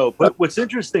 No. But what's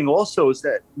interesting also is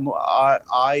that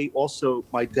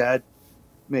my dad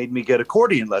made me get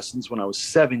accordion lessons when I was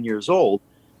 7 years old.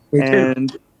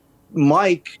 And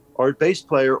Mike, our bass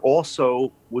player,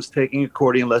 also was taking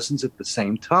accordion lessons at the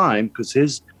same time because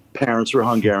his parents were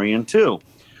Hungarian too.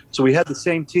 So we had the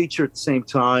same teacher at the same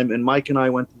time, and Mike and I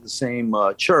went to the same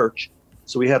church.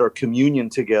 So we had our communion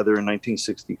together in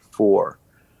 1964.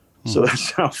 So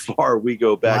that's how far we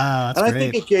go back. Wow, that's and I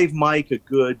great. think it gave Mike a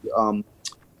good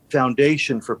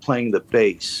foundation for playing the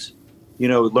bass,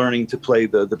 learning to play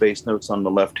the bass notes on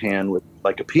the left hand with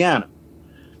like a piano.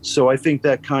 So I think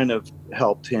that kind of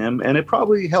helped him, and it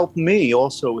probably helped me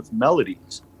also with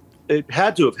melodies. It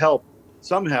had to have helped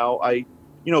somehow. By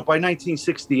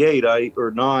 1968 I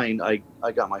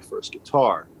got my first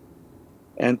guitar.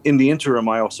 And in the interim,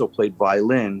 I also played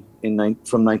violin from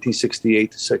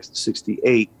 1968 to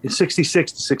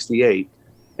 66 to 68.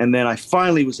 And then I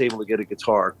finally was able to get a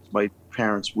guitar. My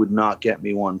parents would not get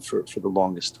me one for the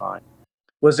longest time.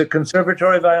 Was it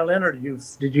conservatory violin, or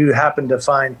did you happen to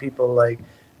find people like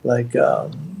I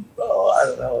don't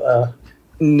know.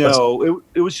 No,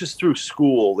 it was just through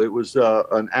school. It was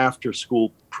an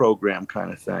after-school program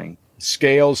kind of thing.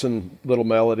 Scales and little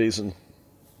melodies and.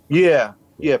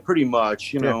 Yeah, pretty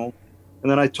much, And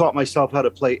then I taught myself how to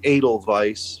play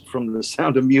Edelweiss from The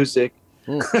Sound of Music.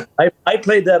 I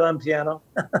played that on piano.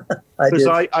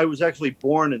 I was actually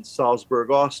born in Salzburg,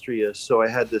 Austria, so I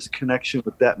had this connection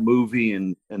with that movie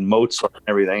and Mozart and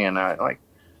everything. And I like,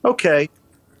 okay,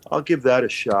 I'll give that a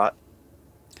shot.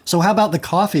 So how about the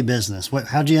coffee business?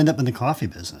 How'd you end up in the coffee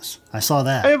business? I saw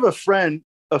that. I have a friend,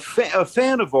 a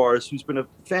fan of ours who's been a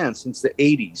fan since the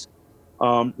 80s.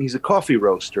 He's a coffee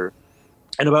roaster.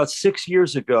 And about 6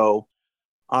 years ago,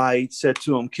 I said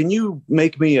to him, can you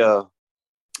make me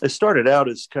it started out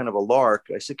as kind of a lark.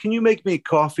 I said, can you make me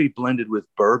coffee blended with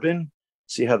bourbon?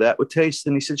 See how that would taste?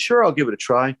 And he said, sure, I'll give it a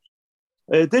try.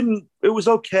 It was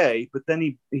okay. But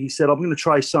then he said, I'm going to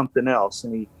try something else.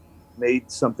 And he made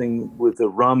something with a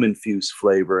rum infused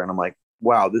flavor, and I'm like,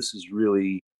 wow, this is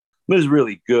really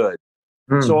good.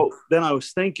 So then I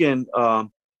was thinking,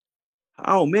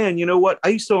 oh man, you know what? I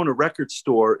used to own a record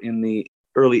store in the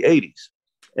early 80s.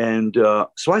 And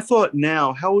so I thought,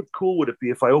 now, how cool would it be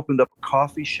if I opened up a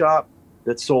coffee shop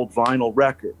that sold vinyl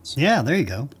records? Yeah, there you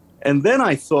go. And then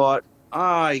I thought,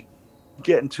 I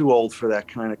getting too old for that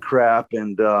kind of crap,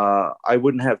 and I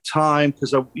wouldn't have time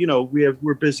because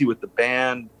we're busy with the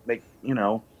band,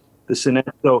 this and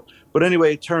that. So, but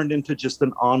anyway, it turned into just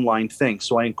an online thing.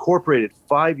 So I incorporated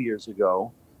 5 years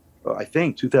ago, I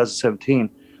think 2017,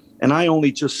 and I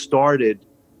only just started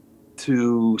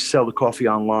to sell the coffee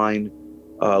online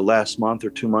last month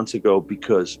or 2 months ago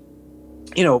because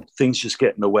things just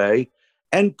get in the way,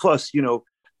 and plus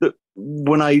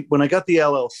when I got the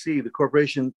LLC, the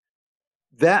corporation,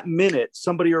 that minute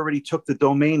somebody already took the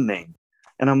domain name,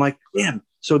 and I'm like, damn.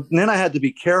 So then I had to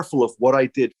be careful of what I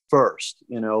did first,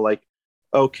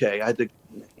 okay, I had to,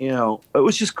 it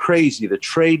was just crazy, the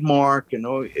trademark,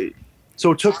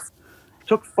 so it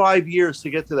took 5 years to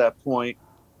get to that point,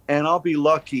 and I'll be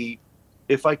lucky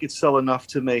if I could sell enough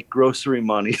to make grocery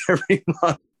money every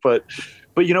month. But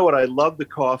you know what? I love the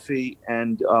coffee,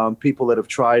 and people that have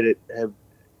tried it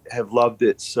have loved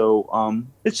it. So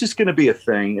it's just going to be a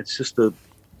thing. It's just a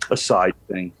side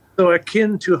thing. So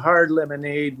akin to hard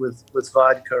lemonade with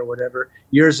vodka or whatever,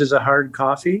 yours is a hard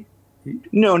coffee?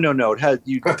 No. It has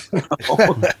you. That's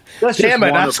Damn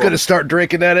it! I was going to start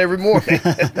drinking that every morning.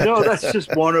 No, that's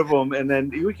just one of them, and then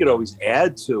we could always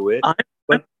add to it.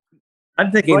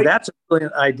 I'm thinking that's a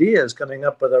brilliant idea, is coming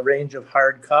up with a range of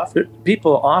hard coffee.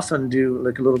 People often do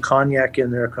like a little cognac in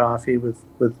their coffee with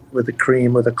a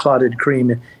cream, with a clotted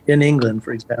cream in England,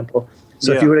 for example.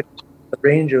 So if you were to a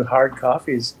range of hard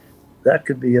coffees, that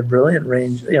could be a brilliant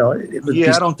range.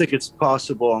 I don't think it's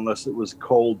possible unless it was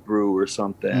cold brew or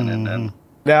something. And then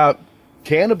now,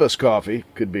 cannabis coffee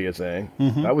could be a thing.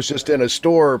 I was just in a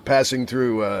store passing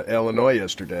through Illinois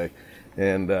yesterday,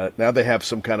 and now they have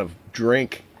some kind of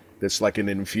drink that's like an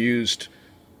infused,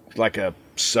 like a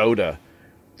soda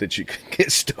that you can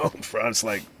get stoned from. It's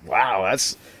like, wow,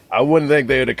 I wouldn't think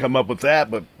they would have come up with that,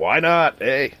 but why not?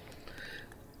 Hey.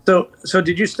 So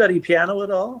did you study piano at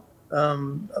all?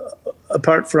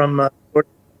 Apart from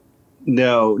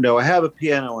No, I have a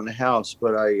piano in the house,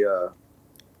 but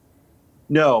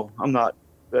no, I'm not.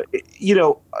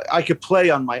 I could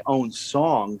play on my own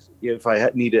songs if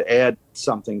I need to add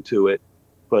something to it.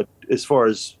 But as far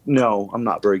as, no, I'm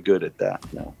not very good at that,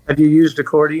 no. Have you used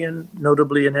accordion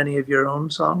notably in any of your own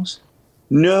songs?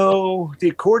 No, the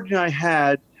accordion I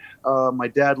had, my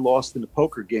dad lost in a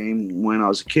poker game when I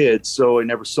was a kid, so I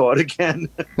never saw it again.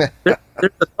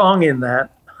 There's a song in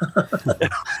that.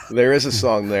 There is a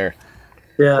song there.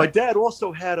 Yeah. My dad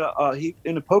also had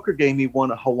in a poker game, he won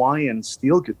a Hawaiian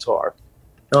steel guitar.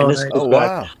 Oh, nice.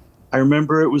 Wow. I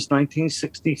remember it was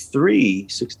 1963,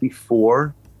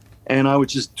 64. And I would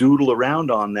just doodle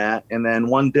around on that. And then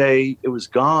one day it was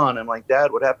gone. I'm like,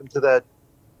 Dad, what happened to that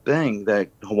thing, that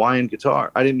Hawaiian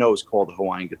guitar? I didn't know it was called a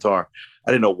Hawaiian guitar.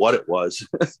 I didn't know what it was.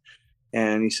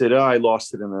 And he said, I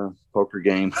lost it in a poker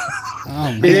game.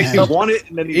 Oh, he won it,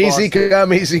 and then he easy lost it.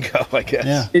 come, easy go, I guess.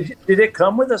 Yeah. Did it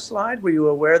come with a slide? Were you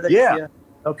aware that? Yeah.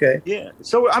 Okay. Yeah.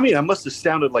 So, I must have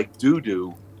sounded like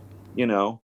doo-doo,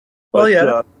 But, Well,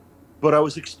 yeah. But I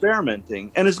was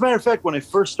experimenting. And as a matter of fact, when I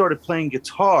first started playing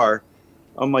guitar,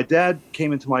 my dad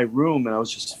came into my room and I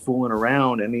was just fooling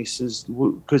around. And he says,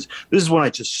 because this is when I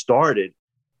just started.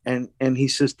 And he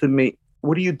says to me,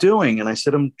 what are you doing? And I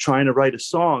said, I'm trying to write a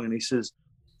song. And he says,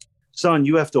 son,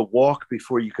 you have to walk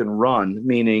before you can run,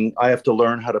 meaning I have to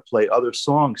learn how to play other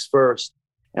songs first.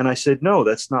 And I said, no,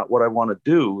 that's not what I want to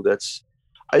do.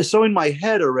 So in my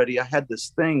head already, I had this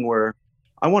thing where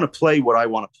I want to play what I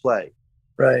want to play.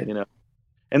 Right.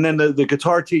 And then the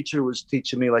guitar teacher was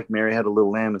teaching me like Mary Had a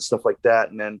Little Lamb and stuff like that.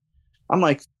 And then I'm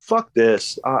like, fuck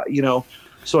this,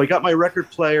 So I got my record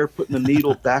player, putting the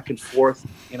needle back and forth,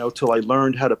 till I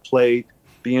learned how to play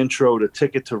the intro to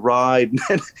Ticket to Ride. And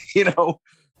then,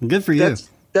 Good for you.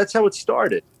 That's how it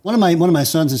started. One of my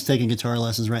sons is taking guitar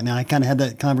lessons right now. I kind of had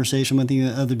that conversation with you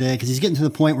the other day because he's getting to the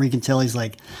point where you can tell he's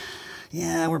like,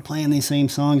 yeah, we're playing these same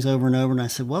songs over and over. And I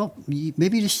said, well,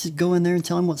 maybe you just go in there and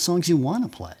tell him what songs you want to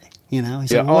play. He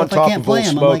said, well, on if I top can't of play Old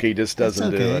him, Smoke, like, he just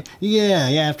doesn't do it. Yeah,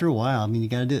 after a while. You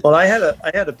got to do it. Well, I had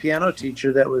a piano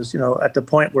teacher that was, at the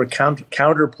point where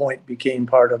counterpoint became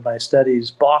part of my studies.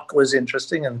 Bach was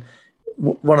interesting and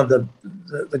one of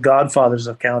the godfathers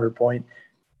of counterpoint.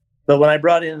 But when I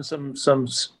brought in some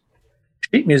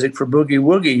sheet music for Boogie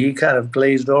Woogie, he kind of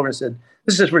glazed over and said,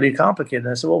 this is really complicated.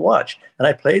 And I said, well, watch. And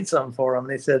I played some for him.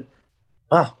 And they said,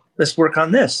 wow, let's work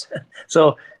on this.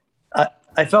 So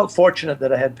I felt fortunate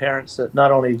that I had parents that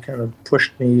not only kind of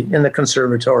pushed me in the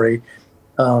conservatory,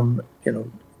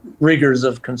 rigors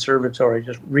of conservatory,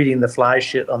 just reading the fly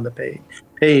shit on the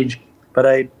page, but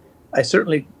I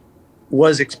certainly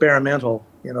was experimental.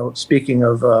 Speaking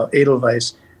of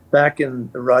Edelweiss, back in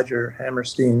the Rogers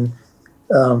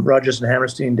and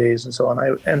Hammerstein days and so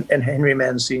on, and Henry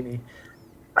Mancini,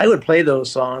 I would play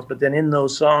those songs, but then in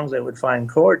those songs I would find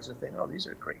chords and think, oh, these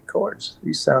are great chords.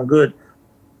 These sound good,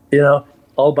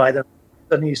 all by them.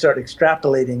 Suddenly you start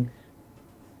extrapolating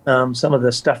some of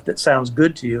the stuff that sounds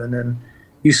good to you, and then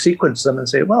you sequence them and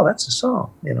say, well, that's a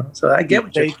song, So I get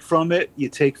what you take from it. You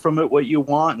take from it what you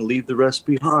want and leave the rest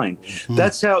behind. Mm-hmm.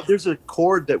 That's how. There's a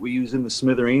chord that we use in the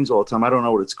Smithereens all the time. I don't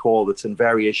know what it's called. It's in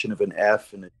variation of an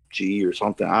F and a G or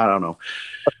something. I don't know.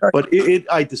 But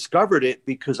I discovered it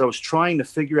because I was trying to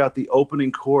figure out the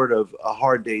opening chord of A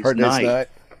Hard Day's Night.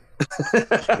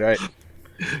 Right.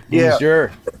 Yeah.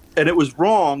 Sure. And it was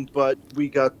wrong, but we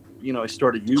got, I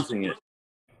started using it.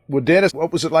 Well, Dennis,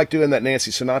 what was it like doing that Nancy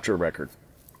Sinatra record?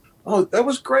 Oh, that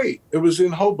was great. It was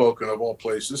in Hoboken, of all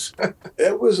places.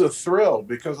 It was a thrill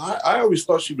because I always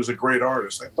thought she was a great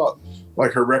artist. I thought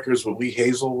like her records with Lee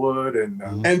Hazelwood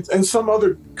and some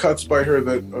other cuts by her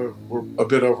that were a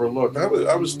bit overlooked.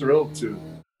 I was thrilled to.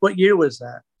 What year was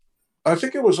that? I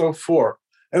think it was 2004.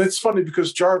 And it's funny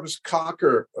because Jarvis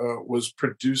Cocker was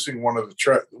producing one of the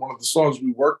songs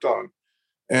we worked on.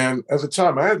 And at the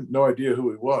time, I had no idea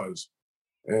who he was.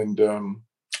 And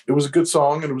it was a good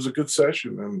song and it was a good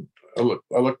session. And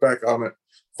I look back on it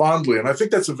fondly. And I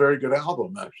think that's a very good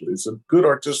album, actually. It's a good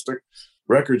artistic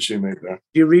record she made there.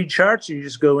 Do you read charts or you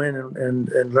just go in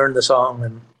and learn the song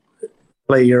and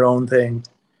play your own thing?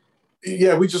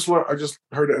 Yeah, I just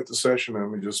heard it at the session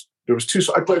and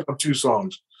I played on 2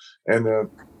 songs. And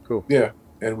cool. Yeah.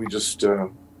 And we just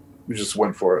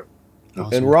went for it.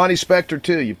 Awesome. And Ronnie Spector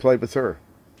too, you played with her.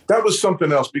 That was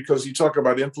something else because you talk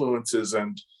about influences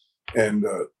and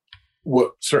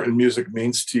what certain music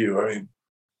means to you. I mean,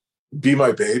 Be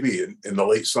My Baby in the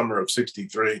late summer of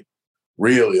 '63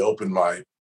 really opened my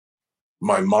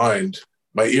mind,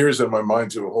 my ears and my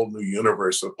mind to a whole new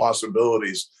universe of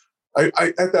possibilities. I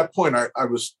at that point, I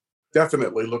was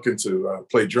definitely looking to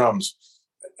play drums.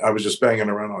 I was just banging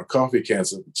around on coffee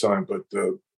cans at the time, but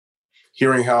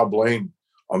hearing Hal Blaine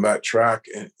on that track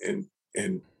and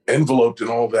enveloped in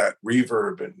all that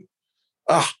reverb and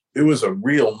it was a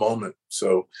real moment.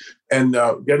 So, and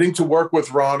getting to work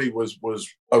with Ronnie was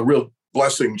a real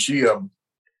blessing. She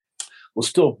was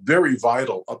still very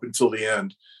vital up until the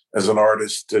end as an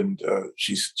artist, and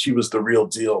she was the real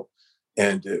deal.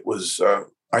 And it was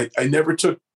I never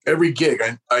took every gig.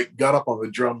 I got up on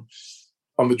the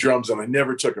drums, and I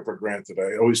never took it for granted.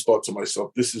 I always thought to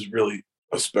myself, this is really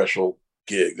a special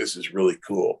gig. This is really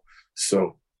cool.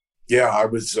 So, yeah, I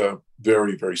was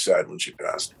very, very sad when she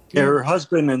passed. Yeah, her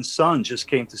husband and son just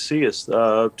came to see us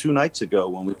 2 nights ago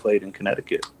when we played in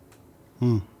Connecticut.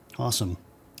 Awesome.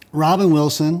 Robin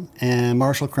Wilson and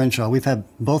Marshall Crenshaw. We've had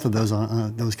both of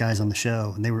those guys on the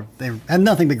show, and they had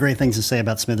nothing but great things to say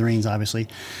about Smithereens, obviously.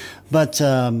 But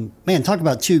man, talk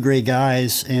about 2 great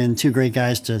guys and 2 great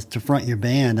guys to front your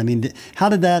band. I mean, how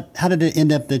did it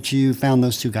end up that you found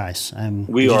those 2 guys?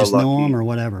 We did you are just lucky. know them or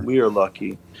whatever? We are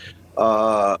lucky.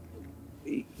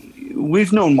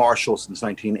 We've known Marshall since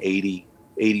 1980,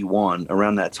 81.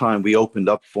 Around that time, we opened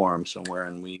up for him somewhere,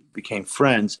 and we became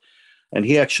friends. And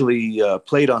he actually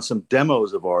played on some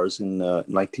demos of ours in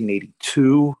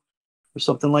 1982 or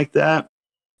something like that.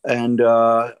 And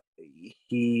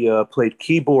he played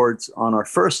keyboards on our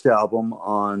first album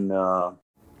on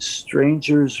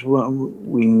Strangers When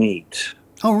We Meet.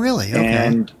 Oh, really?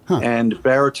 Okay. And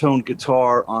baritone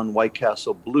guitar on White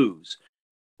Castle Blues.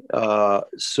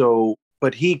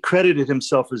 But he credited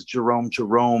himself as Jerome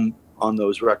on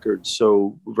those records.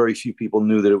 So very few people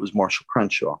knew that it was Marshall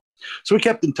Crenshaw. So we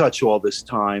kept in touch all this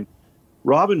time.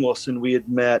 Robin Wilson, we had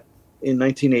met in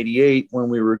 1988 when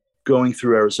we were going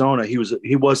through Arizona.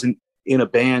 He wasn't in a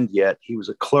band yet. He was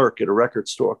a clerk at a record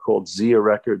store called Zia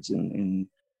Records in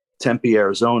Tempe,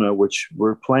 Arizona, which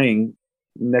we're playing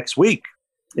next week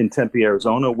in Tempe,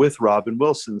 Arizona with Robin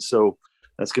Wilson. So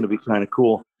that's going to be kind of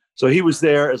cool. So he was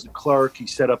there as a clerk. He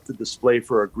set up the display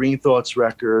for our Green Thoughts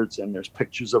records, and there's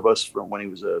pictures of us from when he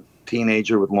was a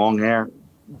teenager with long hair.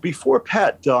 Before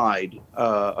Pat died,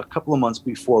 a couple of months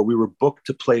before, we were booked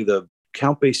to play the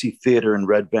Count Basie Theater in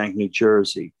Red Bank, New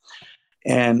Jersey.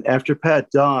 And after Pat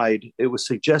died, it was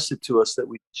suggested to us that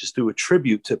we just do a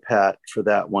tribute to Pat for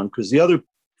that one, because the other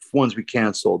ones we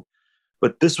canceled,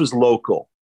 but this was local.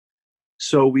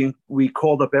 So we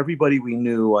called up everybody we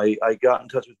knew. I got in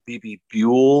touch with B.B.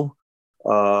 Buell,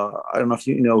 I don't know if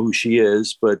you know who she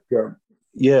is, but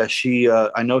yeah,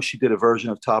 I know she did a version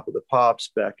of Top of the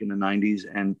Pops back in the 90s,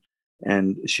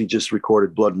 and she just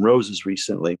recorded Blood and Roses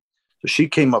recently. So she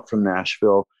came up from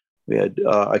Nashville. We had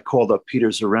I called up Peter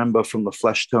Zaremba from the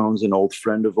Fleshtones, an old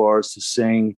friend of ours, to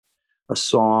sing a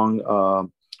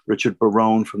song. Richard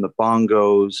Barone from the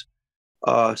Bongos.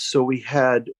 So we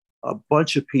had a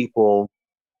bunch of people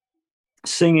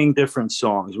singing different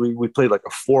songs. We played like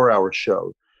a 4-hour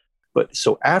show. But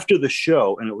so after the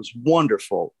show, and it was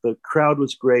wonderful, the crowd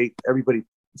was great, everybody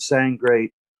sang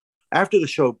great. After the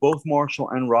show, both Marshall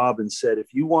and Robin said,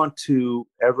 if you want to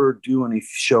ever do any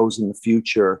shows in the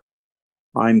future,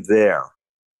 I'm there.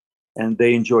 And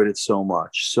they enjoyed it so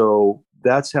much. So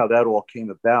that's how that all came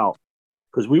about,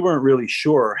 because we weren't really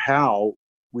sure how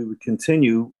we would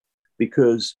continue,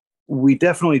 because we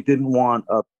definitely didn't want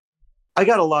I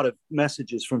got a lot of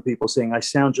messages from people saying, I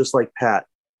sound just like Pat.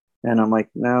 And I'm like,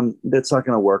 no, that's not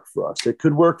going to work for us. It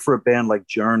could work for a band like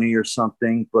Journey or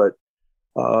something, but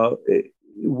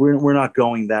we're not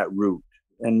going that route.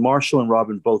 And Marshall and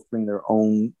Robin both bring their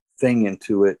own thing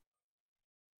into it.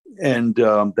 And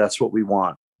that's what we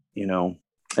want, you know.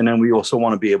 And then we also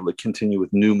want to be able to continue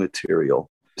with new material.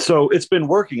 So it's been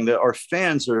working. That our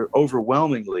fans are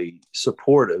overwhelmingly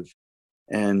supportive.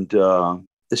 And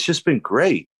it's just been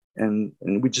great. And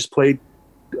we just played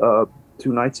 2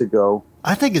 nights ago.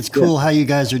 I think it's cool how you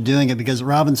guys are doing it, because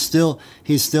Robin's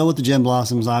he's still with the Gin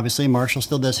Blossoms, obviously. Marshall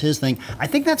still does his thing. I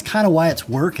think that's kind of why it's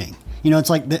working. You know, it's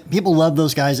like people love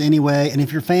those guys anyway. And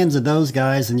if you're fans of those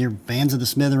guys, then you're fans of the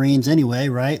Smithereens anyway,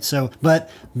 right? So, but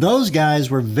those guys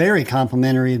were very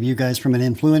complimentary of you guys from an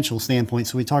influential standpoint.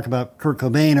 So we talked about Kurt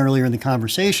Cobain earlier in the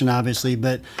conversation, obviously,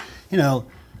 but you know,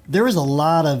 there was a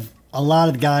lot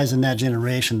of guys in that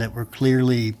generation that were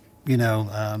clearly, you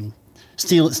know,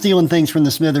 stealing things from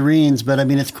the Smithereens. But I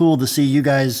mean, it's cool to see you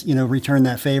guys, you know, return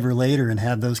that favor later and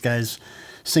have those guys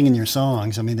singing your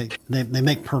songs. I mean, they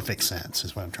make perfect sense,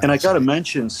 is what I'm trying to say. And I got to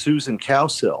mention Susan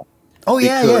Cowsill. Oh,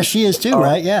 yeah, she is too,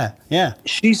 right? Yeah.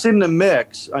 She's in the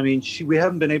mix. I mean, we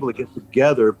haven't been able to get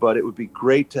together, but it would be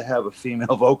great to have a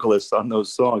female vocalist on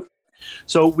those songs.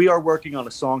 So we are working on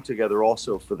a song together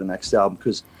also for the next album,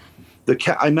 because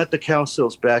I met the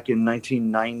Cowsills back in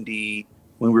 1990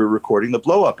 when we were recording the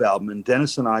Blow Up album, and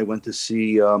Dennis and I went to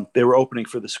see, they were opening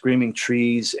for the Screaming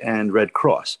Trees and Red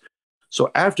Cross.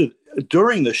 So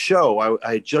during the show,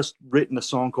 I had just written a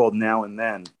song called Now and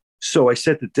Then. So I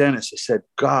said to Dennis, I said,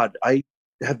 God, I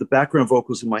have the background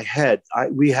vocals in my head.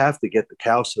 We have to get the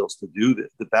Cowsills to do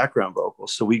the background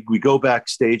vocals. So we go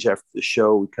backstage after the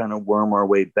show, we kind of worm our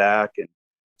way back, and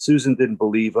Susan didn't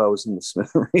believe I was in the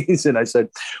Smithereens. And I said,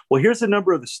 well, here's the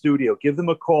number of the studio. Give them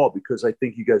a call, because I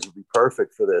think you guys would be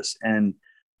perfect for this. And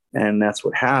that's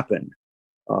what happened.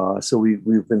 So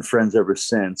we've been friends ever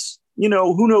since. You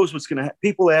know, who knows what's going to happen?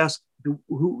 People ask,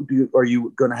 are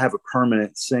you going to have a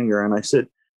permanent singer? And I said,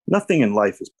 nothing in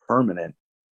life is permanent,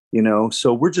 you know,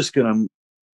 so we're just going to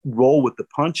roll with the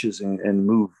punches and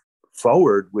move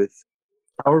forward with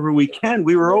however we can.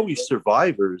 We were always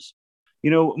survivors.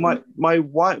 You know, my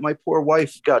poor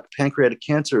wife got pancreatic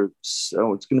cancer,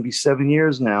 so it's going to be 7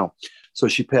 years now. So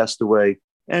she passed away.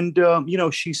 And, you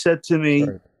know, she said to me,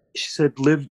 she said,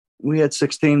 we had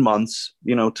 16 months,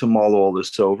 you know, to mull all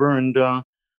this over. And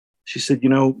she said, you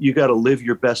know, you got to live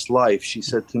your best life. She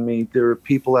said to me, there are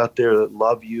people out there that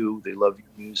love you. They love your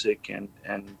music, and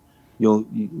you'll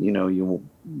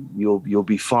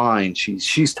be fine.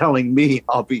 She's telling me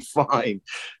I'll be fine,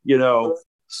 you know.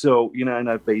 So, you know, and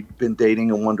I've been dating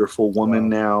a wonderful woman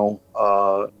now,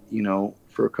 you know,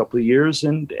 for a couple of years.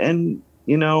 And,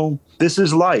 you know, this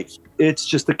is life. It's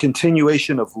just a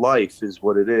continuation of life is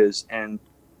what it is. And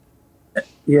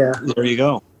yeah, there you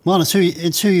go. Well,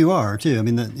 it's who you are too. I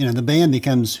mean, the band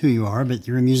becomes who you are, but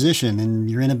you're a musician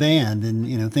and you're in a band, and,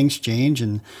 you know, things change,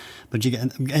 and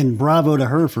bravo to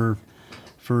her for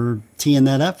teeing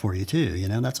that up for you too. You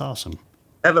know, that's awesome.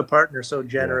 I have a partner so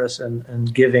generous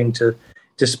and giving to,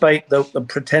 despite the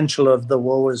potential of the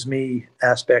woe is me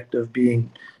aspect of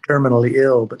being terminally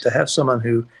ill, but to have someone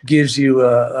who gives you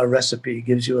a recipe,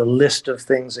 gives you a list of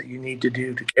things that you need to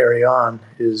do to carry on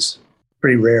is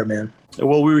pretty rare, man.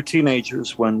 Well, we were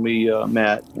teenagers when we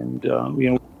met, and,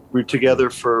 you know, we were together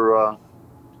for,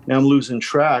 now I'm losing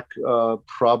track,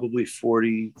 probably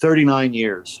 39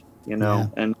 years, you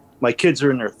know, and my kids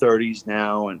are in their 30s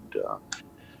now, and,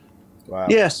 wow.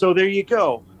 Yeah, so there you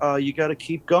go. You got to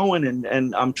keep going,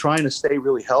 and I'm trying to stay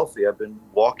really healthy. I've been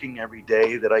walking every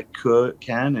day that I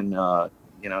can, and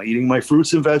you know, eating my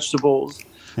fruits and vegetables.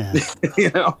 Yeah. You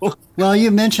know. Well,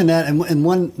 you mentioned that, and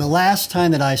the last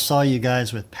time that I saw you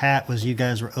guys with Pat was you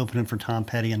guys were opening for Tom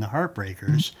Petty and the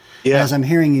Heartbreakers. Yeah. As I'm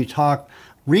hearing you talk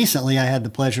recently, I had the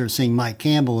pleasure of seeing Mike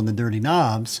Campbell in the Dirty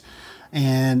Knobs,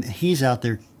 and he's out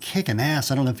there kicking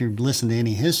ass. I don't know if you've listened to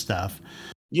any of his stuff.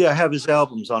 Yeah, I have his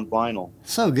albums on vinyl.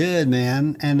 So good,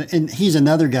 man. And he's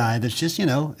another guy that's just,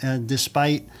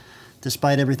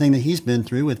 despite everything that he's been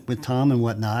through with Tom and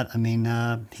whatnot, I mean,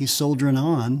 he's soldiering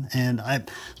on. And I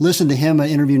listened to him, an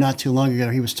interview not too long ago.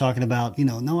 He was talking about,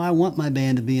 no, I want my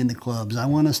band to be in the clubs. I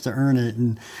want us to earn it.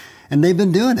 And they've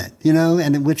been doing it,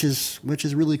 and which is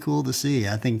really cool to see.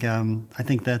 I think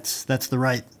that's the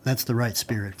right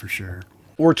spirit for sure.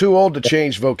 We're too old to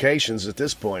change vocations at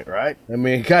this point, right? I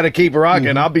mean, kind of keep rocking.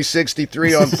 Mm-hmm. I'll be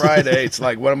 63 on Friday. It's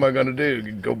like, what am I going to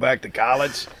do? Go back to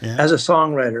college? Yeah. As a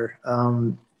songwriter,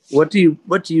 what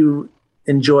do you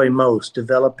enjoy most?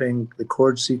 Developing the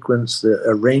chord sequence, the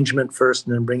arrangement first,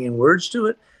 and then bringing words to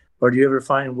it, or do you ever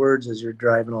find words as you're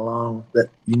driving along that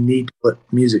you need to put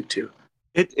music to?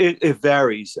 It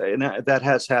varies, and that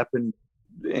has happened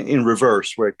in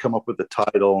reverse, where I'd come up with the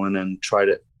title and then try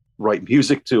to write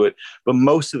music to it. But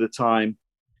most of the time,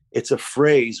 it's a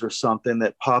phrase or something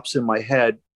that pops in my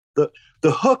head. The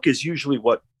hook is usually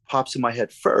what pops in my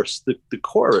head first, the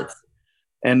chorus.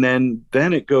 And then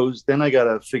it goes, then I got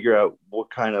to figure out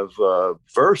what kind of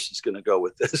verse is going to go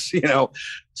with this,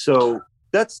 So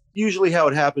that's usually how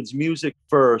it happens, music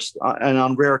first. And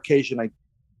on rare occasion, I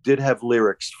did have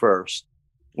lyrics first,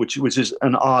 which is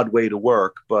an odd way to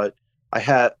work, but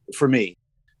for me.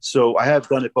 So I have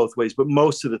done it both ways, but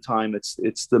most of the time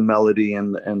it's the melody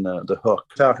and the hook.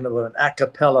 Talking about an a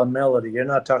cappella melody. You're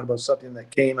not talking about something that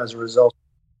came as a result.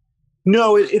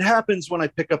 No, it happens when I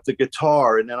pick up the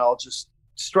guitar, and then I'll just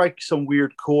strike some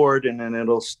weird chord, and then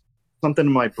something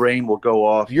in my brain will go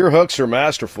off. Your hooks are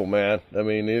masterful, man. I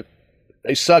mean,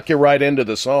 they suck you right into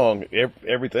the song.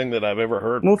 Everything that I've ever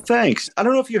heard. Well, thanks. I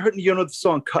don't know if you heard the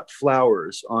song "Cut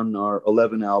Flowers" on our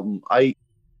 11 album. I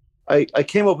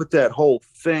came up with that whole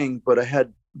thing, but I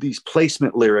had these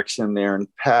placement lyrics in there, and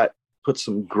Pat put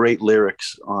some great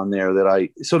lyrics on there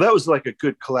so that was like a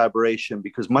good collaboration,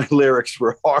 because my lyrics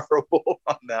were horrible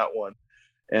on that one.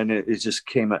 And it just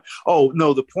came out. Oh,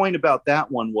 no, the point about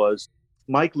that one was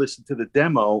Mike listened to the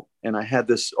demo, and I had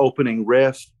this opening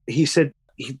riff. He said,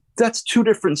 that's two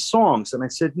different songs. And I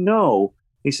said, no.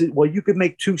 He said, well, you could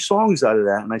make two songs out of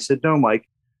that. And I said, no, Mike,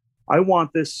 I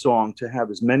want this song to have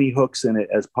as many hooks in it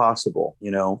as possible,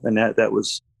 and that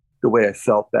was the way I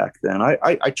felt back then.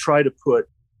 I try to put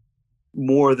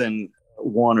more than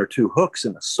one or two hooks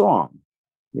in a song.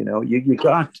 You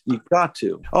got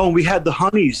to. Oh, we had the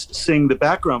Honeys sing the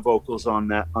background vocals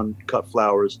on Cut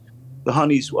Flowers. The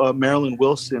Honeys, Marilyn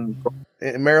Wilson.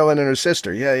 Marilyn and her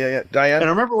sister. Yeah. Diane. And I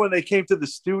remember when they came to the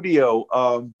studio,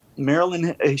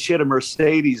 Marilyn, she had a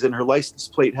Mercedes, and her license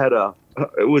plate had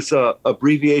it was a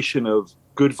abbreviation of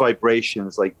good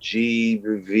vibrations, like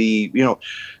GV,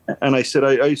 and I said,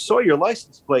 I saw your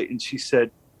license plate. And she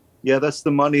said, yeah, that's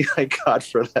the money I got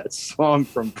for that song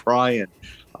from Brian.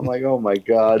 I'm like, oh my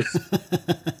God.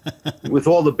 With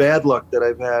all the bad luck that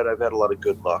I've had a lot of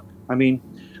good luck. I mean,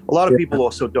 a lot of people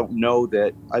also don't know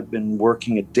that I've been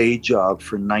working a day job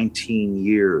for 19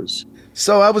 years.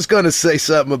 So I was going to say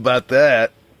something about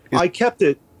that. I kept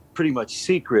it pretty much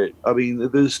secret. I mean,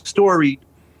 the story,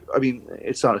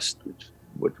 it's not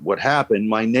what happened.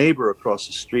 My neighbor across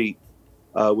the street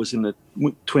was in the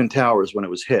Twin Towers when it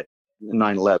was hit,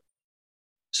 9/11.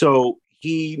 So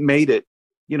he made it,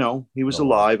 he was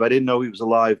alive. I didn't know he was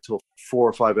alive till 4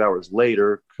 or 5 hours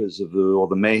later because of all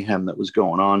the mayhem that was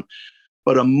going on.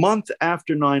 But a month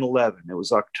after 9/11, it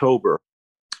was October,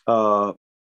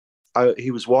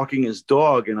 he was walking his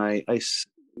dog, and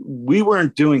we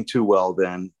weren't doing too well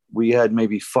then. We had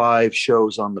maybe 5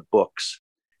 shows on the books,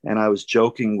 and I was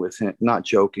joking with him, not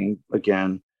joking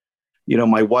again.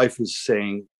 My wife was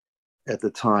saying at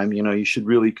the time, you should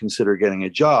really consider getting a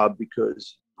job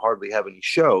because you hardly have any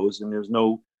shows and there's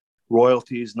no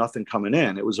royalties, nothing coming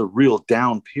in. It was a real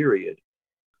down period.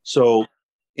 So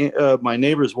my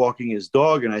neighbor's walking his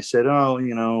dog, and I said,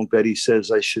 oh, Betty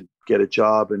says I should get a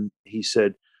job. And he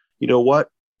said, you know what?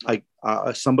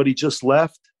 Somebody just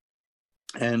left,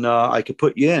 and I could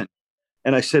put you in.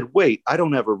 And I said, wait, I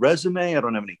don't have a resume. I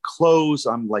don't have any clothes.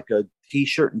 I'm like a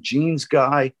t-shirt and jeans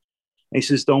guy. And he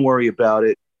says, don't worry about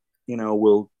it.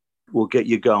 We'll get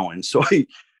you going. So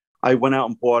I went out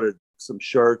and bought some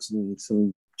shirts and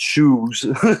some shoes,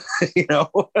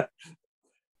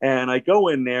 and I go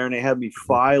in there, and they have me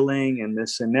filing and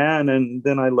this and that. And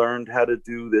then I learned how to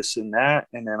do this and that.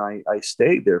 And then I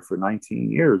stayed there for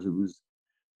 19 years.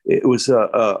 It was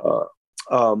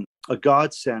a a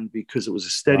godsend because it was a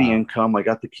steady income. I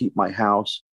got to keep my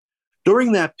house.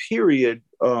 During that period,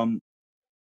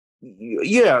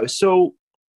 so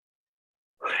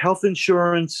health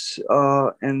insurance,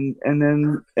 and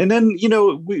then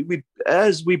we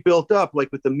as we built up,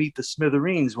 like with the Meet the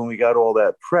Smithereens, when we got all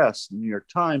that press in the New York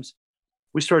Times,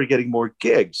 we started getting more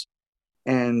gigs.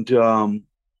 And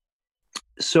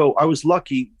so I was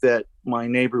lucky that my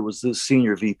neighbor was the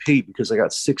senior VP because I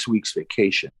got 6 weeks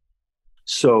vacation.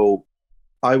 So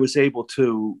I was able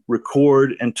to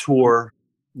record and tour.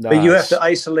 Nice. But you have to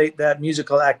isolate that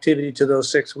musical activity to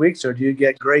those 6 weeks, or do you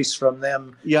get grace from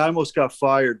them? Yeah, I almost got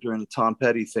fired during the Tom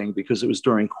Petty thing because it was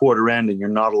during quarter end and you're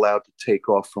not allowed to take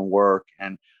off from work.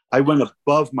 And I went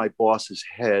above my boss's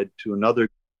head to another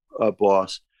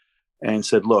boss and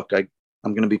said, look, I'm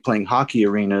going to be playing hockey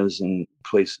arenas and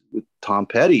places with Tom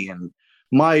Petty. And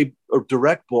my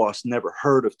direct boss never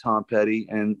heard of Tom Petty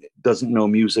and doesn't know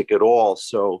music at all.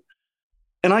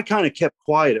 And I kind of kept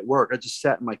quiet at work. I just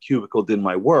sat in my cubicle, did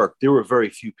my work. There were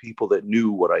very few people that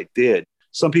knew what I did.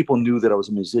 Some people knew that I was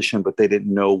a musician, but they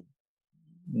didn't know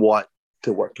what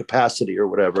capacity or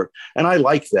whatever. And I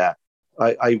liked that.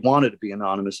 I wanted to be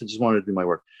anonymous. I just wanted to do my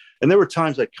work. And there were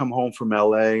times I'd come home from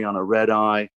LA on a red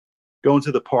eye, go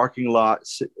into the parking lot,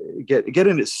 get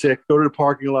in it sick, go to the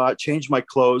parking lot, change my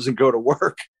clothes and go to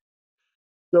work.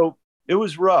 So it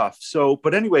was rough.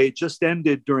 But anyway, it just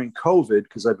ended during COVID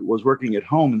because I was working at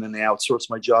home and then they outsourced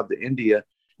my job to India.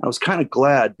 And I was kind of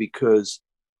glad because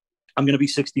I'm going to be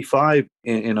 65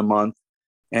 in a month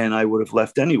and I would have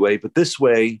left anyway. But this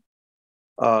way,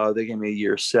 they gave me a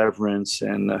year severance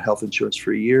and health insurance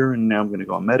for a year. And now I'm going to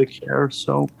go on Medicare.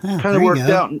 So kind of worked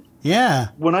out. Yeah.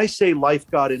 When I say life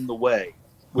got in the way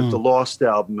with the Lost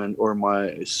album or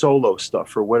my solo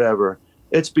stuff or whatever,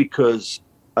 it's because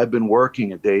I've been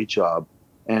working a day job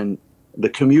and the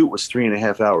commute was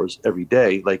 3.5 hours every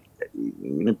day, like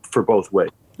for both ways.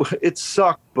 It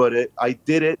sucked, but I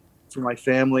did it for my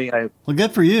family. Well,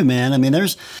 good for you, man. I mean,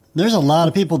 there's a lot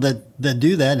of people that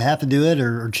do that and have to do it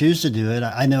or choose to do it.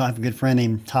 I know I have a good friend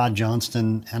named Todd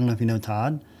Johnston. I don't know if you know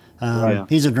Todd.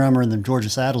 He's a drummer in the Georgia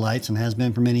Satellites and has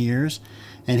been for many years.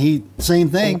 And same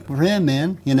thing for him,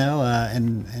 man, and I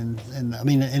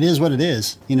mean, it is what it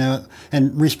is,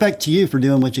 and respect to you for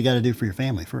doing what you got to do for your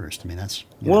family first. I mean, that's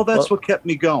what kept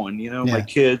me going, my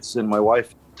kids and my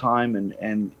wife at the time.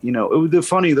 And it was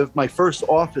funny that my first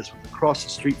office was across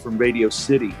the street from Radio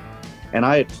City. And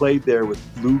I had played there with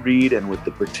Lou Reed and with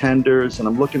the Pretenders. And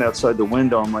I'm looking outside the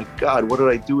window. I'm like, God, what did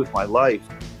I do with my life?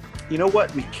 You know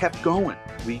what? We kept going.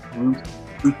 We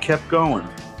kept going.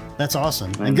 That's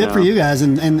awesome. And good for you guys.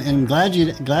 And glad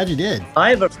you did.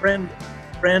 I have a friend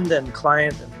and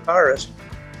client and guitarist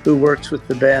who works with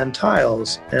the band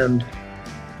Tiles. And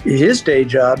his day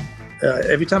job,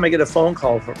 every time I get a phone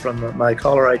call from my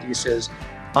caller ID says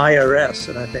IRS.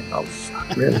 And I think, oh,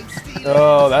 fuck, really?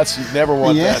 Oh, you never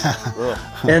want that.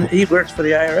 Ugh. And he works for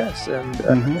the IRS.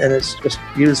 And it's just,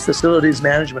 he was facilities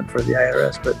management for the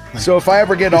IRS. But so if I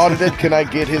ever get audited, can I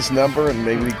get his number and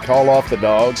maybe call off the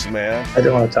dogs, man? I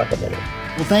don't want to talk about it.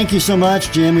 Well, thank you so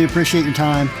much, Jim. We appreciate your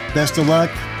time. Best of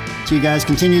luck to you guys.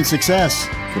 Continued success.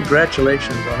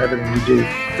 Congratulations on everything you do.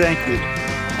 Thank you.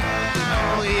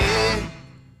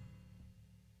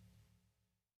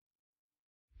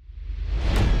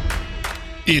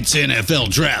 It's NFL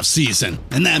draft season,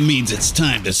 and that means it's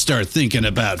time to start thinking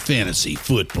about fantasy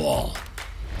football.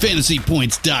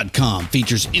 FantasyPoints.com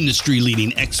features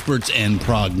industry-leading experts and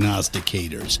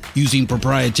prognosticators using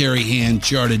proprietary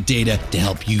hand-charted data to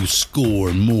help you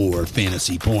score more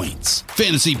fantasy points.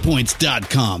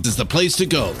 FantasyPoints.com is the place to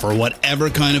go for whatever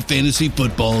kind of fantasy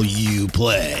football you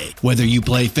play. Whether you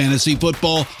play fantasy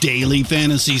football, daily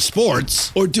fantasy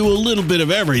sports, or do a little bit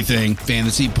of everything,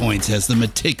 Fantasy Points has the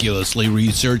meticulously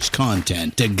researched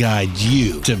content to guide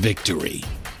you to victory.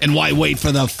 And why wait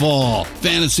for the fall?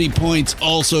 Fantasy Points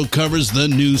also covers the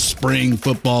new spring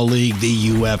football league, the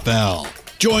UFL.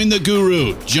 Join the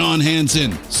guru, John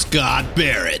Hansen, Scott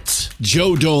Barrett,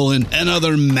 Joe Dolan, and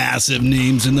other massive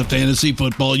names in the fantasy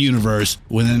football universe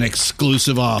with an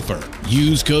exclusive offer.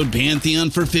 Use code Pantheon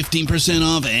for 15%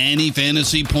 off any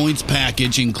Fantasy Points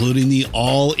package, including the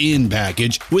all-in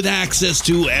package, with access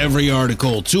to every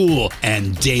article, tool,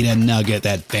 and data nugget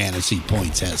that Fantasy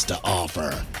Points has to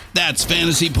offer. That's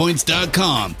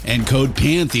FantasyPoints.com and code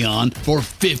Pantheon for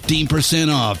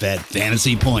 15% off at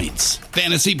Fantasy Points.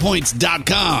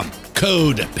 FantasyPoints.com,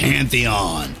 code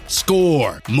Pantheon.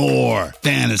 Score more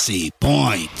fantasy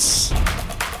points.